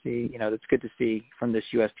we're going to see, that's good to see from this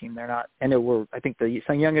U.S. team. I think the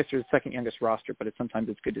youngest or the second youngest roster, but sometimes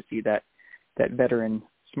it's good to see that veteran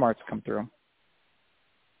smarts come through.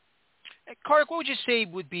 Kartik, what would you say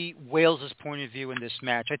would be Wales's point of view in this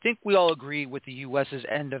match? I think we all agree with the U.S.'s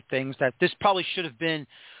end of things that this probably should have been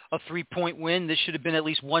a 3-point win. This should have been at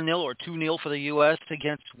least 1-0 or 2-0 for the U.S.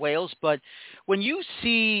 against Wales. But when you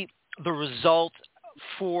see the result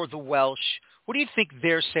for the Welsh, what do you think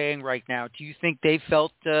they're saying right now? Do you think they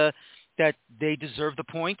felt that they deserved the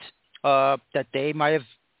point, that they might have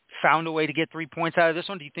found a way to get 3 points out of this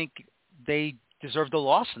one? Do you think they deserved the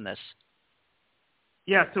loss in this?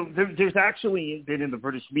 Yeah, so there's actually been in the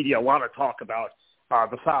British media a lot of talk about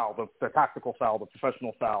the foul, the tactical foul, the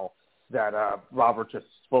professional foul that Robert just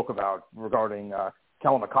spoke about regarding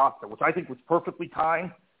Kellen Acosta, which I think was perfectly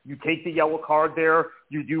timed. You take the yellow card there,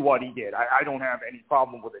 you do what he did. I don't have any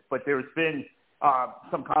problem with it. But there's been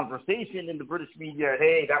some conversation in the British media,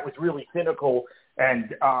 hey, that was really cynical,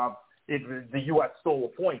 and the U.S.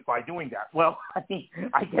 stole a point by doing that. Well,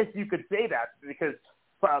 I guess you could say that because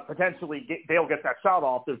potentially they'll get that shot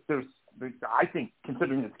off. There's I think,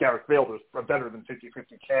 considering it's Gareth Bale, there's a better than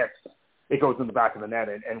 50-50 chance it goes in the back of the net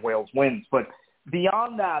and Wales wins. But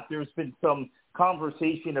beyond that, there's been some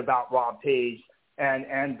conversation about Rob Page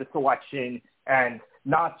and the selection, and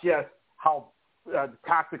not just how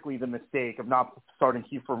tactically the mistake of not starting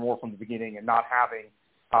Kiefer Moore from the beginning and not having,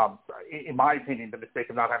 in my opinion, the mistake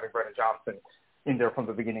of not having Brennan Johnson in there from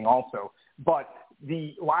the beginning also, but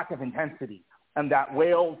the lack of intensity, and that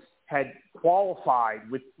Wales had qualified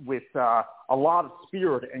with a lot of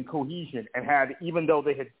spirit and cohesion, and had, even though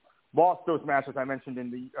they had lost those matches I mentioned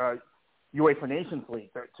in the UEFA Nations League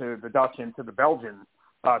to the Dutch and to the Belgian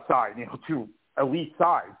side, two elite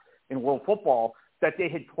sides in world football, that they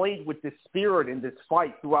had played with this spirit and this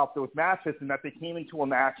fight throughout those matches, and that they came into a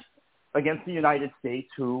match against the United States,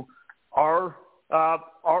 who are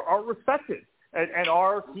respected and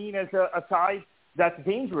are seen as a side that's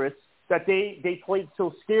dangerous, that they played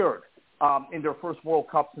so scared in their first World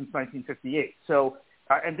Cup since 1958. So,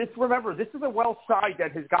 and remember, this is a Welsh side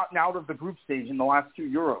that has gotten out of the group stage in the last two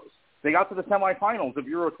Euros. They got to the semifinals of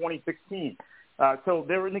Euro 2016. So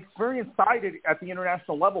they're an experienced side at the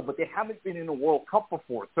international level, but they haven't been in a World Cup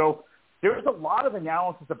before. So there's a lot of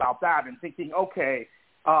analysis about that and thinking, okay,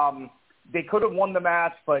 they could have won the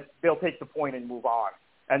match, but they'll take the point and move on.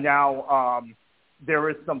 And now there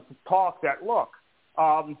is some talk that, look,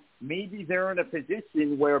 maybe they're in a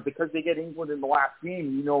position where, because they get England in the last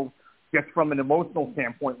game, just from an emotional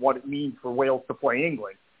standpoint, what it means for Wales to play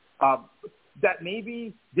England, that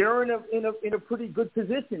maybe they're in a pretty good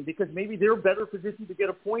position, because maybe they're better positioned to get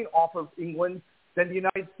a point off of England than the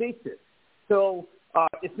United States is. So,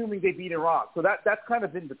 assuming they beat Iran. So that's kind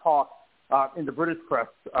of been the talk in the British press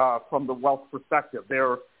from the Welsh perspective.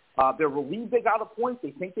 They're relieved they got a point.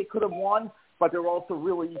 They think they could have won, but they're also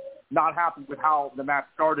really not happy with how the match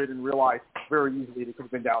started and realized very easily they could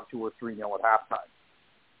have been down 2 or 3-0 at halftime.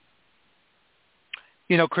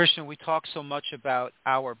 Christian, we talk so much about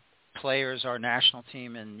our players, our national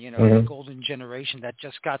team, and, the golden generation that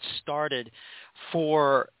just got started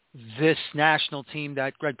for this national team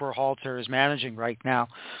that Greg Berhalter is managing right now.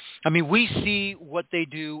 I mean, we see what they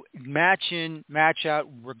do match in, match out,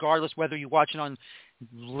 regardless whether you watch it on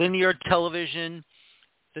linear television,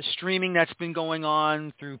 the streaming that's been going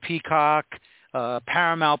on through Peacock,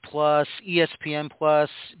 Paramount Plus, ESPN Plus,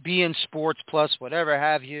 beIN Sports Plus, whatever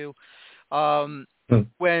have you.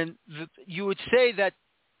 When you would say that,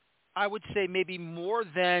 I would say maybe more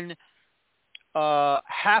than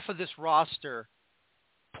half of this roster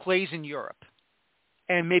plays in Europe,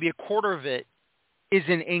 and maybe a quarter of it is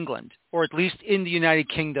in England, or at least in the United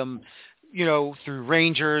Kingdom, through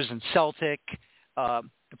Rangers and Celtic, the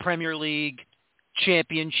Premier League,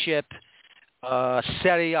 Championship,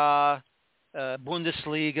 Serie A,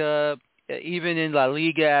 Bundesliga, even in La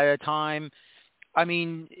Liga at a time. I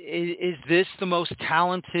mean, is this the most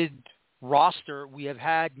talented roster we have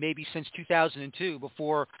had maybe since 2002,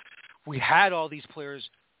 before we had all these players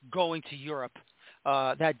going to Europe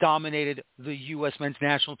that dominated the U.S. men's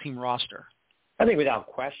national team roster? I think without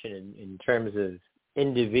question, in terms of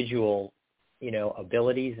individual,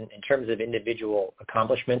 abilities, and in terms of individual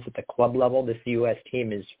accomplishments at the club level, this U.S.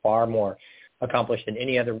 team is far more accomplished than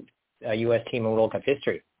any other U.S. team in World Cup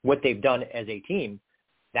history. What they've done as a team,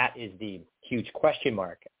 that is the huge question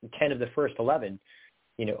mark. 10 of the first 11,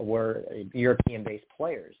 were European-based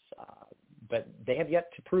players. But they have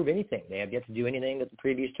yet to prove anything. They have yet to do anything that the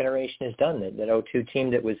previous generation has done. That 02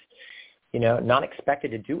 team that was, not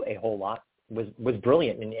expected to do a whole lot was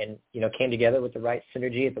brilliant and came together with the right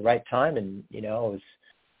synergy at the right time. And, it was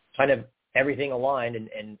kind of everything aligned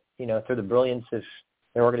and through the brilliance of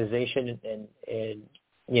their organization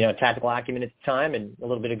and tactical acumen at the time and a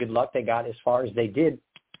little bit of good luck, they got as far as they did.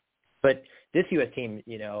 But this U.S. team,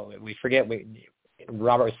 we forget,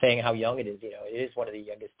 Robert was saying how young it is. It is one of the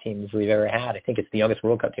youngest teams we've ever had. I think it's the youngest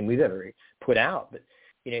World Cup team we've ever put out. But,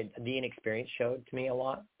 the inexperience showed to me a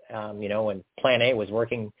lot. When Plan A was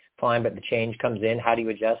working fine, but the change comes in, how do you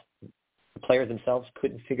adjust? The players themselves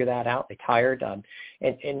couldn't figure that out. They tired. And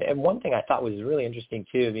one thing I thought was really interesting,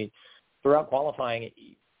 too, I mean, throughout qualifying,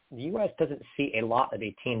 the U.S. doesn't see a lot of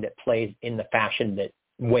a team that plays in the fashion that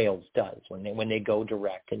Wales does when they go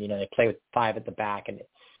direct. And, they play with 5 at the back. And,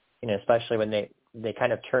 especially when they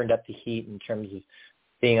kind of turned up the heat in terms of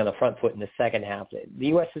being on the front foot in the second half. The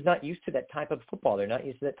U.S. is not used to that type of football. They're not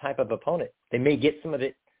used to that type of opponent. They may get some of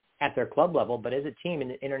it at their club level, but as a team in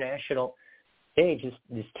the international stage,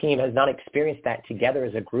 this team has not experienced that together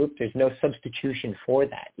as a group. There's no substitution for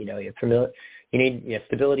that. You need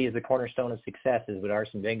stability is the cornerstone of success, is what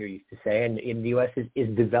Arsene Wenger used to say, and the U.S.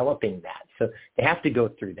 is developing that. So they have to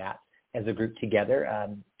go through that as a group together.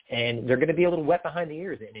 And they're going to be a little wet behind the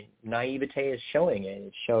ears, and naivete is showing. And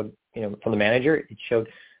it showed, from the manager. It showed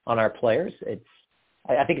on our players.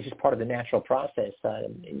 I think it's just part of the natural process.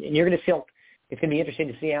 And you're going to feel it's going to be interesting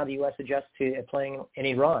to see how the U.S. adjusts to playing in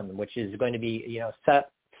Iran, which is going to be,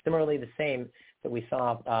 similarly the same that we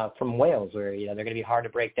saw from Wales, where they're going to be hard to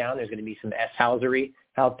break down. There's going to be some S-housery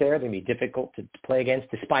out there. They're going to be difficult to play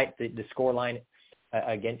against, despite the scoreline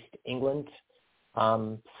against England.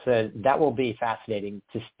 So that will be fascinating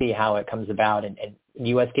to see how it comes about, and the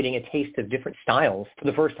U.S. getting a taste of different styles for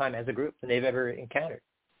the first time as a group than they've ever encountered.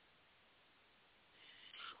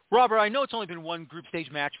 Robert, I know it's only been one group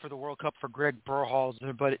stage match for the World Cup for Greg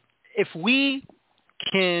Berhalter, but if we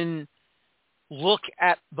can look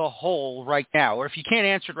at the whole right now, or if you can't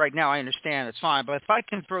answer it right now, I understand, it's fine, but if I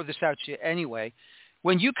can throw this out to you anyway,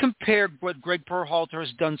 when you compare what Greg Berhalter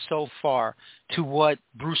has done so far to what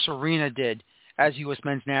Bruce Arena did as U.S.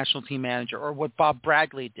 men's national team manager, or what Bob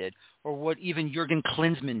Bradley did, or what even Jurgen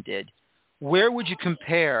Klinsmann did, where would you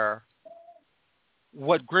compare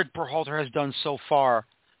what Greg Berhalter has done so far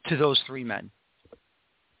to those 3 men?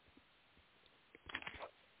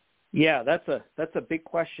 Yeah, that's a big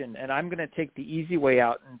question, and I'm going to take the easy way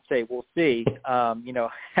out and say we'll see.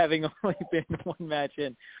 Having only been one match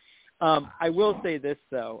in, I will say this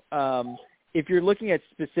though. If you're looking at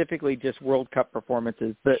specifically just World Cup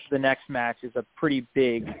performances, the next match is a pretty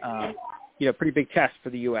big, pretty big test for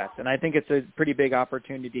the U.S. And I think it's a pretty big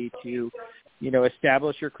opportunity to,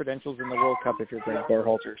 establish your credentials in the World Cup if you're Greg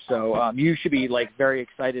Berhalter. So you should be very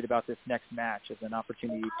excited about this next match as an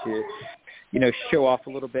opportunity to, show off a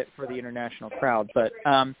little bit for the international crowd. But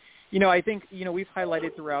I think we've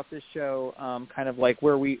highlighted throughout this show kind of like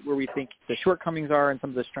where we think the shortcomings are and some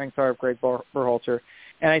of the strengths are of Greg Berhalter.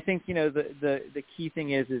 And I think, the key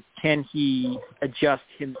thing is can he adjust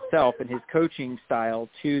himself and his coaching style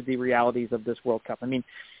to the realities of this World Cup? I mean,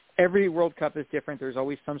 every World Cup is different. There's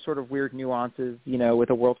always some sort of weird nuances, with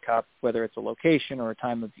a World Cup, whether it's a location or a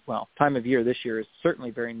time of year. This year is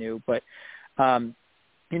certainly very new. But,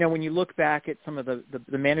 when you look back at some of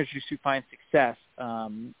the managers who find success,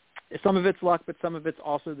 some of it's luck, but some of it's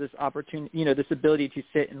also this opportunity, this ability to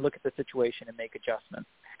sit and look at the situation and make adjustments.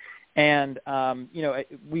 And,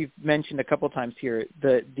 we've mentioned a couple of times here,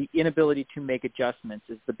 the inability to make adjustments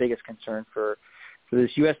is the biggest concern for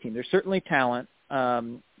this U.S. team. There's certainly talent.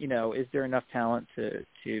 Is there enough talent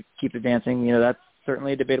to keep advancing? That's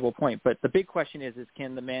certainly a debatable point. But the big question is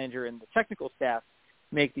can the manager and the technical staff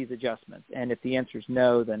make these adjustments? And if the answer is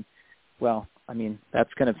no, then,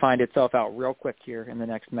 that's going to find itself out real quick here in the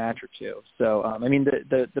next match or two. So,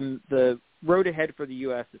 the road ahead for the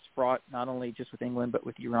U.S. is fraught not only just with England but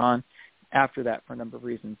with Iran after that for a number of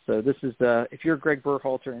reasons. So this is if you're Greg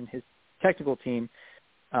Berhalter and his technical team,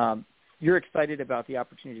 you're excited about the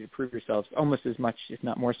opportunity to prove yourselves almost as much, if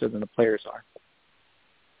not more so, than the players are.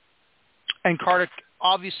 And Kartik,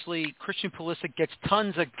 obviously, Christian Pulisic gets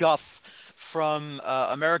tons of guff from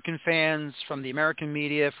American fans, from the American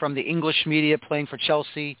media, from the English media playing for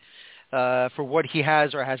Chelsea, for what he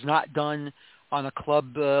has or has not done on a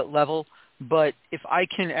club level. But if I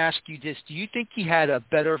can ask you this, do you think he had a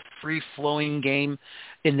better free-flowing game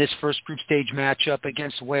in this first group stage matchup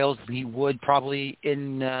against Wales than he would probably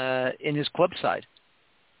in his club side?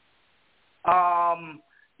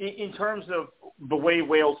 In terms of the way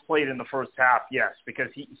Wales played in the first half, yes, because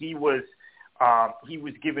he was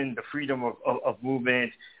given the freedom of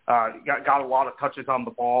movement, got a lot of touches on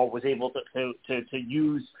the ball, was able to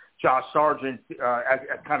use Josh Sargent as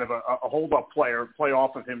kind of a hold-up player, play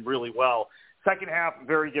off of him really well. Second half,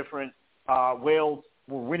 very different. Wales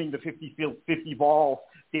were winning the 50 balls.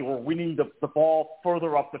 They were winning the ball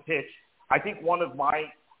further up the pitch. I think one of my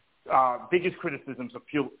biggest criticisms of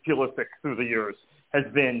Pulisic through the years has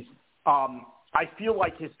been I feel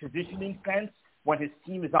like his positioning sense when his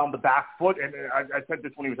team is on the back foot, and I said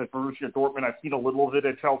this when he was at Borussia Dortmund, I've seen a little of it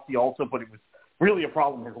at Chelsea also, but it was really a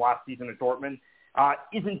problem his last season at Dortmund,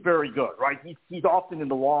 isn't very good, right? He's often in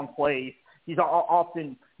the wrong place. He's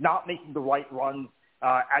often not making the right runs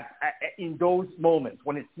in those moments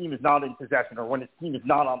when his team is not in possession or when his team is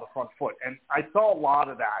not on the front foot. And I saw a lot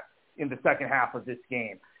of that in the second half of this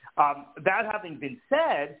game. That having been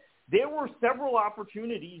said, there were several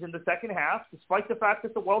opportunities in the second half, despite the fact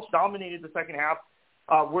that the Welsh dominated the second half,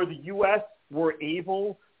 where the U.S. were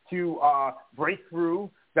able to break through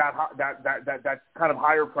that kind of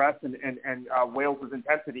higher press and Wales'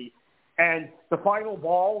 intensity. And the final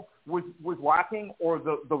ball was lacking or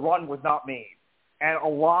the run was not made. And a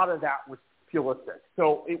lot of that was Pulisic.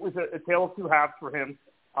 So it was a tale of two halves for him.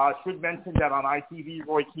 Should mention that on ITV,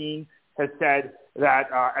 Roy Keane has said that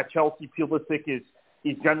at Chelsea, Pulisic is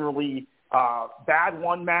generally bad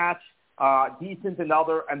one match, decent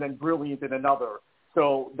another, and then brilliant in another.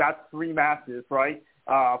 So that's 3 matches, right,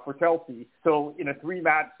 for Chelsea. So in a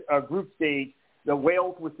 3-match group stage, the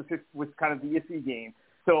Wales was kind of the iffy game.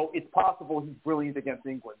 So it's possible he's brilliant against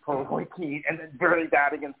England, for Roy Keane, and then very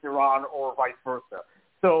bad against Iran or vice versa.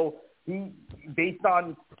 So he, based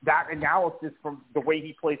on that analysis from the way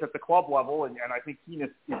he plays at the club level, and I think Keane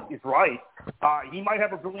is right, he might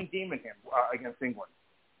have a brilliant game in him against England.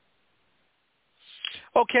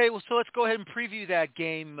 Okay, well, so let's go ahead and preview that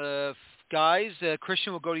game, guys.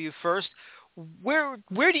 Christian, we'll go to you first. Where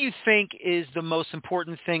do you think is the most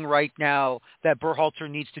important thing right now that Berhalter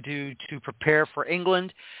needs to do to prepare for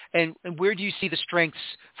England? And where do you see the strengths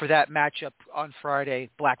for that matchup on Friday,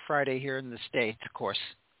 Black Friday here in the States, of course?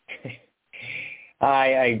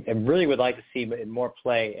 I really would like to see more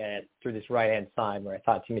play through this right-hand side where I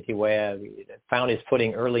thought Timothy Weah found his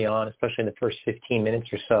footing early on, especially in the first 15 minutes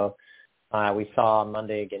or so. We saw on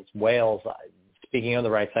Monday against Wales. Speaking on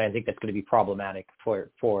the right side, I think that's going to be problematic for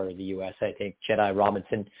the U.S. I think Jedi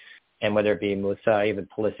Robinson, and whether it be Musa, even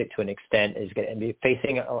Pulisic to an extent, is going to be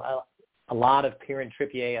facing a lot of Kieran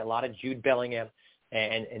Trippier, a lot of Jude Bellingham,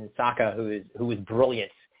 and Saka, who was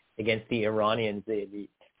brilliant against the Iranians.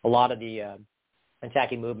 A lot of the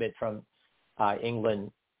attacking movement from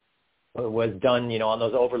England was done, on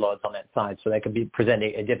those overloads on that side. So that could be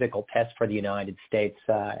presenting a difficult test for the United States.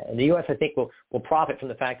 And the U.S., I think, will profit from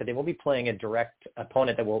the fact that they will be playing a direct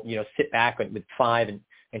opponent that will, sit back with 5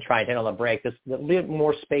 and try and handle a break. There's a little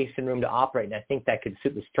more space and room to operate, and I think that could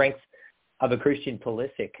suit the strengths of a Christian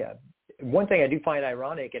Pulisic. One thing I do find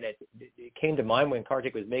ironic, and it came to mind when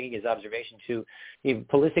Kartik was making his observation too,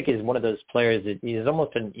 Pulisic is one of those players that he's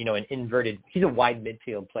almost an inverted, he's a wide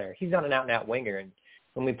midfield player. He's not an out-and-out winger, and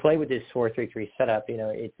when we play with this 4-3-3 setup,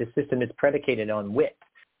 the system is predicated on width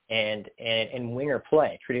and winger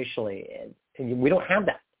play traditionally, and we don't have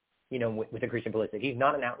that, with a Christian Pulisic. He's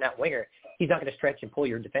not an out-and-out winger. He's not going to stretch and pull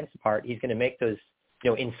your defense apart. He's going to make those,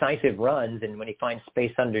 incisive runs, and when he finds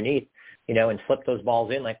space underneath, and flip those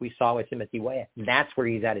balls in like we saw with Timothy Weah, that's where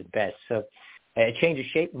he's at his best. So a change of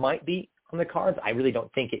shape might be on the cards. I really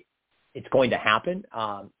don't think it's going to happen.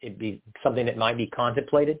 It'd be something that might be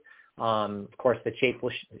contemplated. Of course, the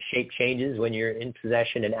shape changes when you're in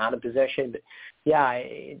possession and out of possession. But, yeah,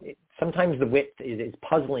 sometimes the width is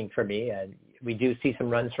puzzling for me. We do see some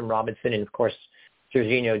runs from Robinson and, of course,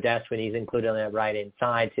 Jorginho Dest when he's included on that right-hand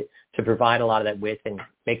side to provide a lot of that width and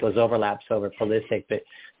make those overlaps over Pulisic. But,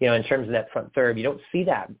 in terms of that front third, you don't see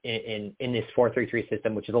that in this 4-3-3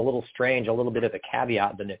 system, which is a little strange, a little bit of a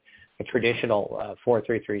caveat than a traditional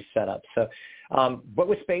 4-3-3 setup. So, but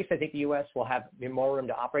with space, I think the U.S. will have more room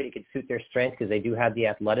to operate. It could suit their strength because they do have the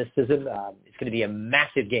athleticism. It's going to be a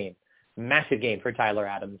massive game for Tyler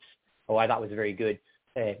Adams, who I thought was very good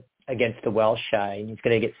against the Welsh. He's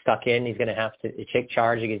going to get stuck in. He's going to have to take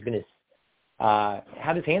charge. He's going to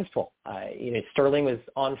have his hands full. Sterling was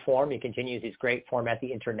on form. He continues his great form at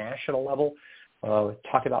the international level.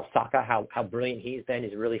 Talked about Saka, how brilliant he's been.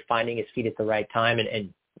 He's really finding his feet at the right time,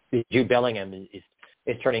 and Jude Bellingham is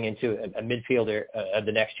is turning into a midfielder of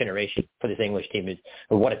the next generation for this English team.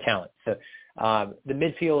 What a talent. So the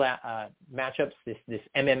midfield matchups, this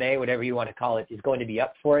MMA, whatever you want to call it, is going to be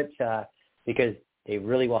up for it because they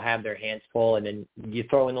really will have their hands full. And then you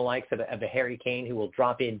throw in the likes of a Harry Kane who will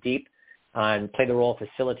drop in deep and play the role of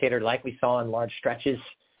facilitator like we saw in large stretches.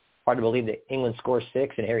 Hard to believe that England scores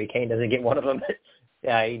 6 and Harry Kane doesn't get one of them.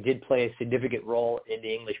 He did play a significant role in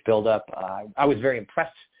the English build-up. I was very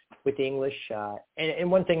impressed with the English.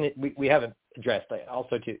 And one thing that we haven't addressed,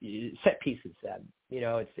 also to set pieces.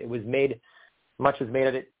 Much was made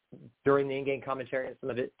of it during the in-game commentary, and some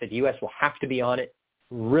of it that the U.S. will have to be on it,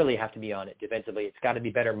 really have to be on it defensively. It's got to be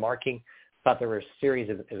better marking. Thought there were a series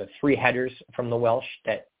of 3 headers from the Welsh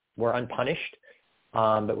that were unpunished.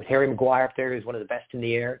 But with Harry Maguire up there, who's one of the best in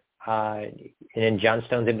the air, and then John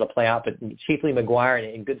Stone's able to play out, but chiefly Maguire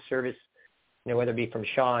and good service, whether it be from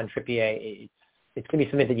Shaw and Trippier, it's going to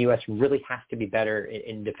be something that the U.S. really has to be better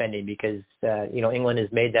in defending because, England has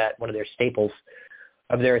made that one of their staples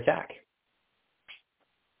of their attack.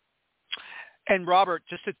 And Robert,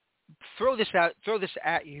 just to throw this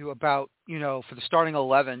at you about, for the starting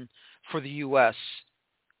 11 for the U.S.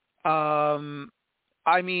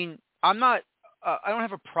 I mean, I don't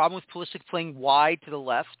have a problem with Pulisic playing wide to the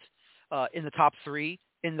left in the top 3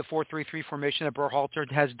 in the 4-3-3 formation that Berhalter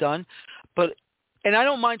has done. And I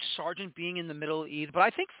don't mind Sargent being in the middle either, but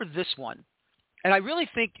I think for this one, and I really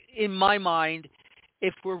think in my mind,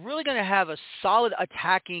 if we're really going to have a solid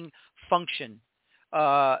attacking function,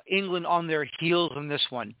 England on their heels in this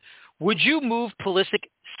one, would you move Pulisic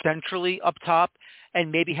centrally up top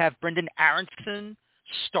and maybe have Brendan Aronson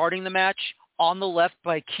starting the match on the left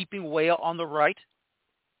by keeping Weah on the right?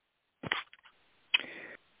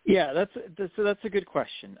 Yeah, that's a good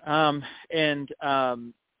question. I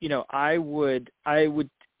would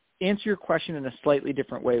answer your question in a slightly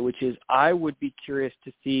different way, which is I would be curious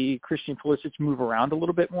to see Christian Pulisic move around a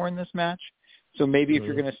little bit more in this match. So maybe if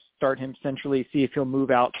you're going to start him centrally, see if he'll move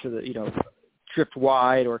out to the, drift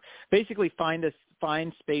wide or basically find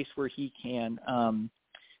space where he can,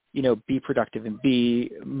 be productive and be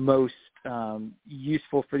most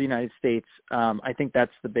useful for the United States. I think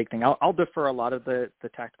that's the big thing. I'll defer a lot of the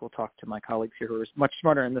tactical talk to my colleagues here who are much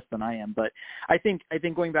smarter in this than I am. But I think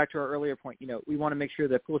going back to our earlier point, we want to make sure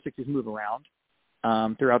that Pulisic does move around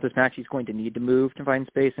throughout this match. He's going to need to move to find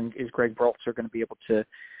space, and is Greg Berhalter going to be able to,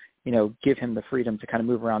 give him the freedom to kind of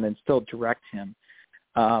move around and still direct him?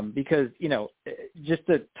 Because, just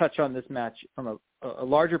to touch on this match from a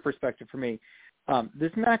larger perspective for me,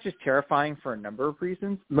 this match is terrifying for a number of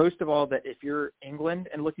reasons. Most of all, that if you're England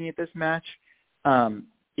and looking at this match,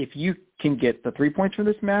 if you can get the 3 points from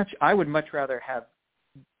this match, I would much rather have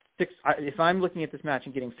 6. If I'm looking at this match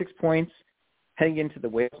and getting 6 points heading into the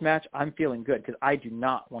Wales match, I'm feeling good because I do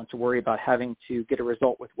not want to worry about having to get a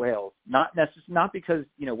result with Wales. Not because,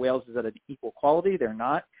 Wales is at an equal quality. They're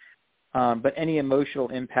not. But any emotional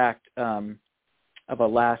impact of a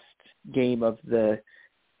last game of the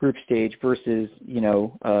group stage versus,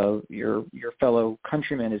 your fellow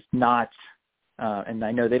countrymen is not, and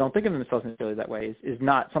I know they don't think of themselves necessarily that way, is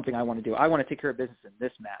not something I want to do. I want to take care of business in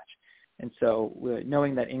this match. And so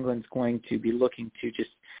knowing that England's going to be looking to just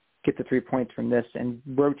get the 3 points from this and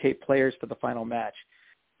rotate players for the final match,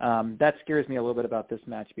 that scares me a little bit about this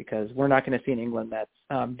match because we're not going to see an England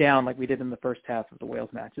that's down like we did in the first half of the Wales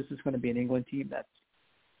match. This is going to be an England team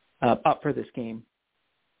that's up for this game.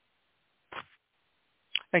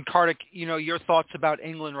 And Kartik, your thoughts about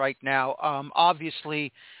England right now.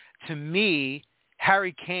 Obviously, to me,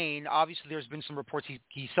 Harry Kane, obviously there's been some reports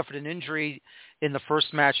he suffered an injury in the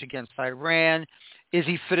first match against Iran. Is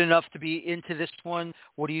he fit enough to be into this one?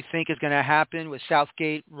 What do you think is going to happen with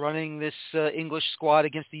Southgate running this English squad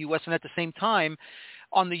against the U.S.? And at the same time,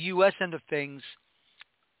 on the U.S. end of things,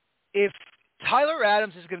 if Tyler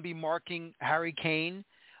Adams is going to be marking Harry Kane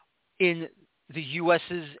in the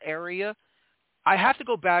U.S.'s area, I have to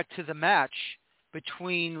go back to the match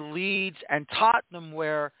between Leeds and Tottenham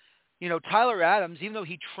where, Tyler Adams, even though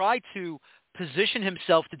he tried to position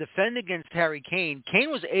himself to defend against Harry Kane, Kane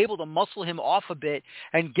was able to muscle him off a bit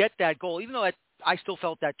and get that goal, even though I still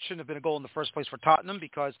felt that shouldn't have been a goal in the first place for Tottenham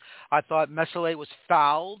because I thought Meslier was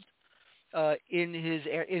fouled in his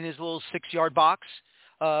little 6-yard box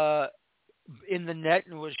in the net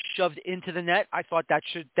and was shoved into the net. I thought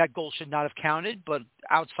that goal should not have counted, but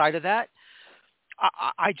outside of that,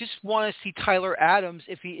 I just want to see Tyler Adams,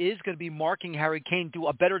 if he is going to be marking Harry Kane, do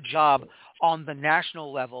a better job on the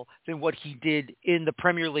national level than what he did in the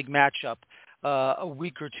Premier League matchup a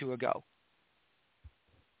week or two ago.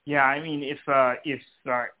 Yeah, I mean, if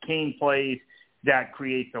Kane plays that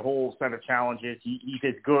creates a whole set of challenges. He's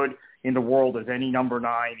as good in the world as any number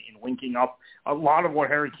 9 in linking up. A lot of what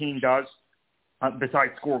Harry Kane does,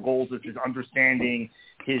 besides score goals, is his understanding,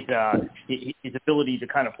 his ability to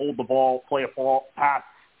kind of hold the ball, play a pass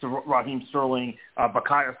to Raheem Sterling.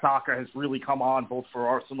 Bukayo Saka has really come on both for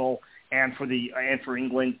Arsenal and for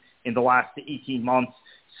England in the last 18 months.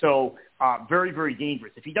 So very, very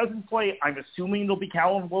dangerous. If he doesn't play, I'm assuming it'll be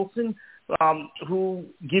Callum Wilson, who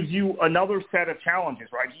gives you another set of challenges,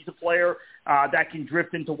 right? He's a player that can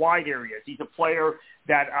drift into wide areas. He's a player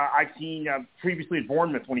that I've seen previously at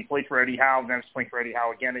Bournemouth when he played for Eddie Howe, and then was playing for Eddie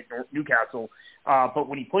Howe again at Newcastle. But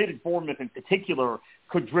when he played at Bournemouth in particular,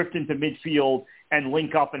 could drift into midfield and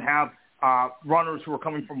link up and have runners who are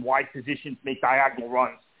coming from wide positions make diagonal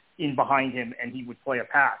runs in behind him, and he would play a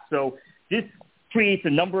pass. So this creates a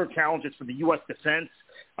number of challenges for the U.S. defense.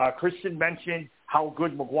 Christian mentioned how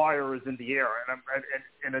good Maguire is in the air.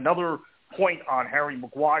 And another point on Harry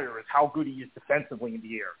Maguire is how good he is defensively in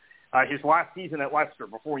the air. His last season at Leicester,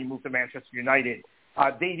 before he moved to Manchester United,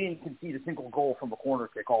 they didn't concede a single goal from a corner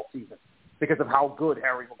kick all season because of how good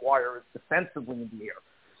Harry Maguire is defensively in the air.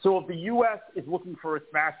 So if the U.S. is looking for a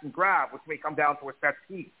smash and grab, which may come down to a set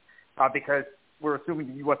piece, because we're assuming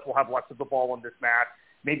the U.S. will have lots of the ball in this match,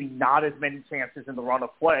 maybe not as many chances in the run of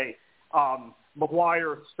play,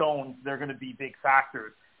 Maguire, Stones, they're going to be big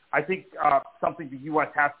factors. I think something the U.S.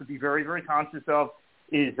 has to be very, very conscious of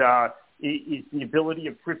is the ability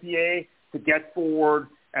of Trippier to get forward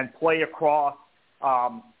and play across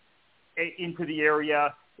into the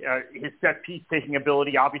area. His set-piece taking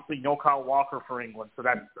ability, obviously no Kyle Walker for England, so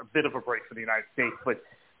that's a bit of a break for the United States. But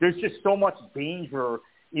there's just so much danger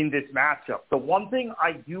in this matchup. The one thing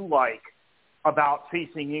I do like about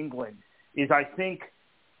facing England is I think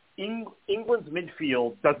England's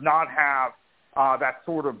midfield does not have that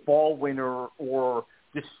sort of ball winner or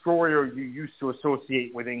destroyer you used to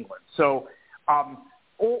associate with England. So,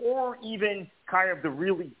 or even kind of the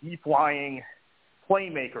really deep-lying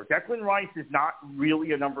playmaker. Declan Rice is not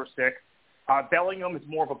really a number 6. Bellingham is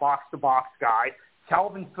more of a box-to-box guy.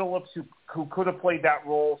 Calvin Phillips, who could have played that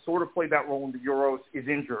role, sort of played that role in the Euros, is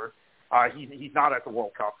injured. He's not at the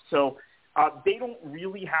World Cup. So they don't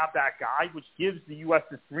really have that guy, which gives the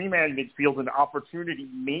U.S.'s 3-man midfield an opportunity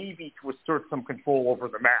maybe to assert some control over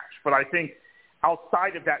the match. But I think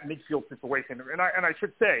outside of that midfield situation, and I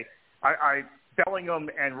should say, Bellingham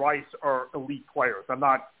and Rice are elite players. I'm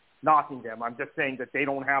not knocking them. I'm just saying that they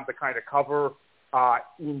don't have the kind of cover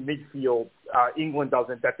in midfield England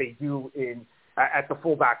doesn't that they do at the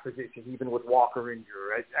fullback position, even with Walker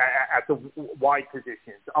injured, at the wide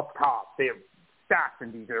positions, up top. They have stats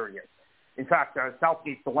in these areas. In fact,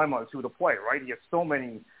 Southgate's dilemma is who to play, right? He has so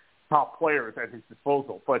many top players at his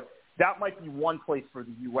disposal. But that might be one place for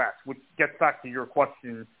the U.S., which gets back to your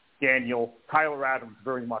question, Daniel. Tyler Adams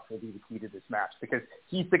very much will be the key to this match because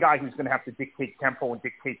he's the guy who's going to have to dictate tempo and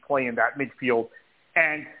dictate play in that midfield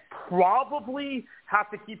and probably have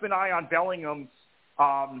to keep an eye on Bellingham's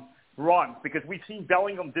runs because we've seen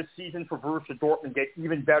Bellingham this season for Borussia Dortmund get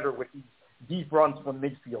even better with these deep runs from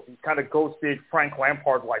midfield. He's kind of ghosted Frank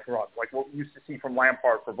Lampard-like runs, like what we used to see from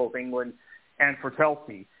Lampard for both England and for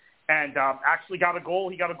Chelsea. And actually got a goal.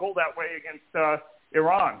 He got a goal that way against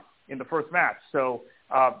Iran in the first match. So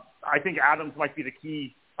I think Adams might be the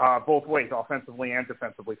key both ways, offensively and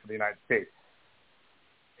defensively for the United States.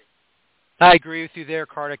 I agree with you there,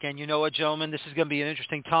 Kartik. And you know what, gentlemen, this is going to be an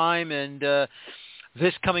interesting time. And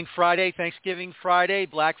this coming Friday, Thanksgiving Friday,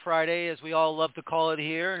 Black Friday, as we all love to call it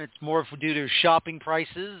here, and it's more due to shopping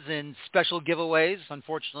prices and special giveaways.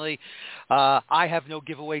 Unfortunately, I have no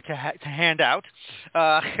giveaway to hand out.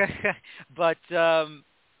 But,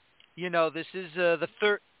 you know, this is the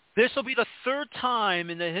third. This will be the third time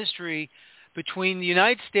in the history between the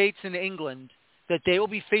United States and England that they will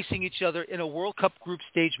be facing each other in a World Cup group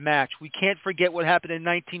stage match. We can't forget what happened in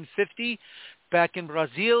 1950 back in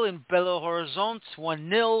Brazil in Belo Horizonte,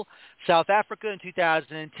 1-0. South Africa in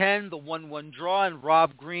 2010, the 1-1 draw, and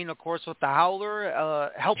Rob Green, of course, with the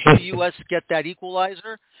howler, helped the U.S. get that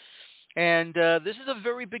equalizer. And this is a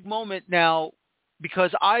very big moment now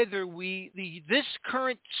because either this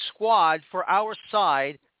current squad for our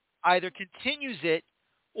side either continues it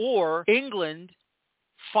or England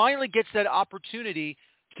finally gets that opportunity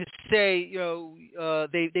to say, you know,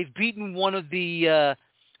 they've beaten one of the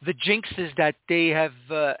jinxes that they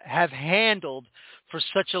have handled for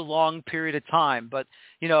such a long period of time. But,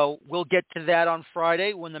 you know, we'll get to that on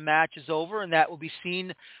Friday when the match is over, and that will be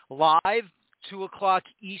seen live, 2 o'clock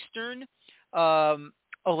Eastern,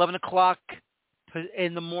 11 o'clock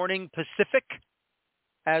in the morning Pacific,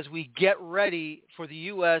 as we get ready for the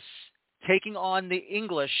U.S. taking on the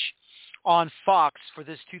English on Fox for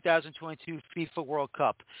this 2022 FIFA World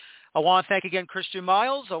Cup. I want to thank again Christian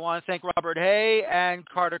Miles. I want to thank Robert Hay and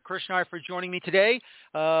Carter Krishnaiyer for joining me today.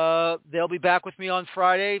 They'll be back with me on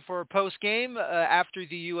Friday for a post-game after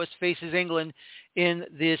the U.S. faces England in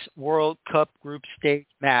this World Cup group stage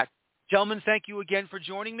match. Gentlemen, thank you again for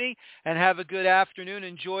joining me, and have a good afternoon.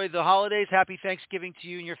 Enjoy the holidays. Happy Thanksgiving to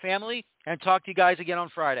you and your family, and talk to you guys again on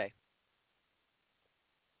Friday.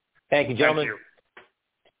 Thank you, gentlemen.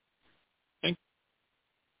 Thank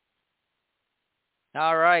you.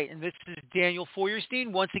 All right, and this is Daniel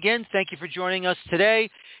Feuerstein. Once again, thank you for joining us today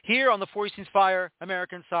here on the Feuerstein's Fire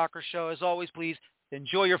American Soccer Show. As always, please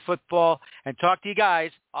enjoy your football, and talk to you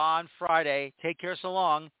guys on Friday. Take care so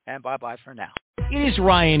long, and bye-bye for now. It is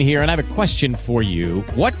Ryan here, and I have a question for you.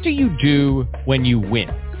 What do you do when you win?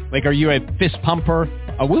 Like, are you a fist pumper,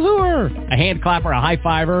 a woohooer, a hand clapper, a high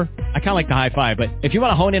fiver? I kind of like the high five, but if you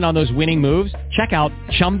want to hone in on those winning moves, check out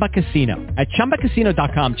Chumba Casino. At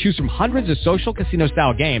ChumbaCasino.com, choose from hundreds of social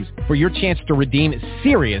casino-style games for your chance to redeem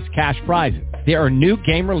serious cash prizes. There are new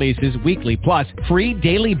game releases weekly, plus free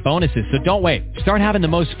daily bonuses, so don't wait. Start having the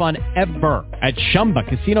most fun ever at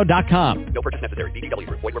ChumbaCasino.com. No purchase necessary. VGW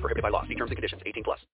Group. Void where prohibited by law. See terms and conditions. 18+.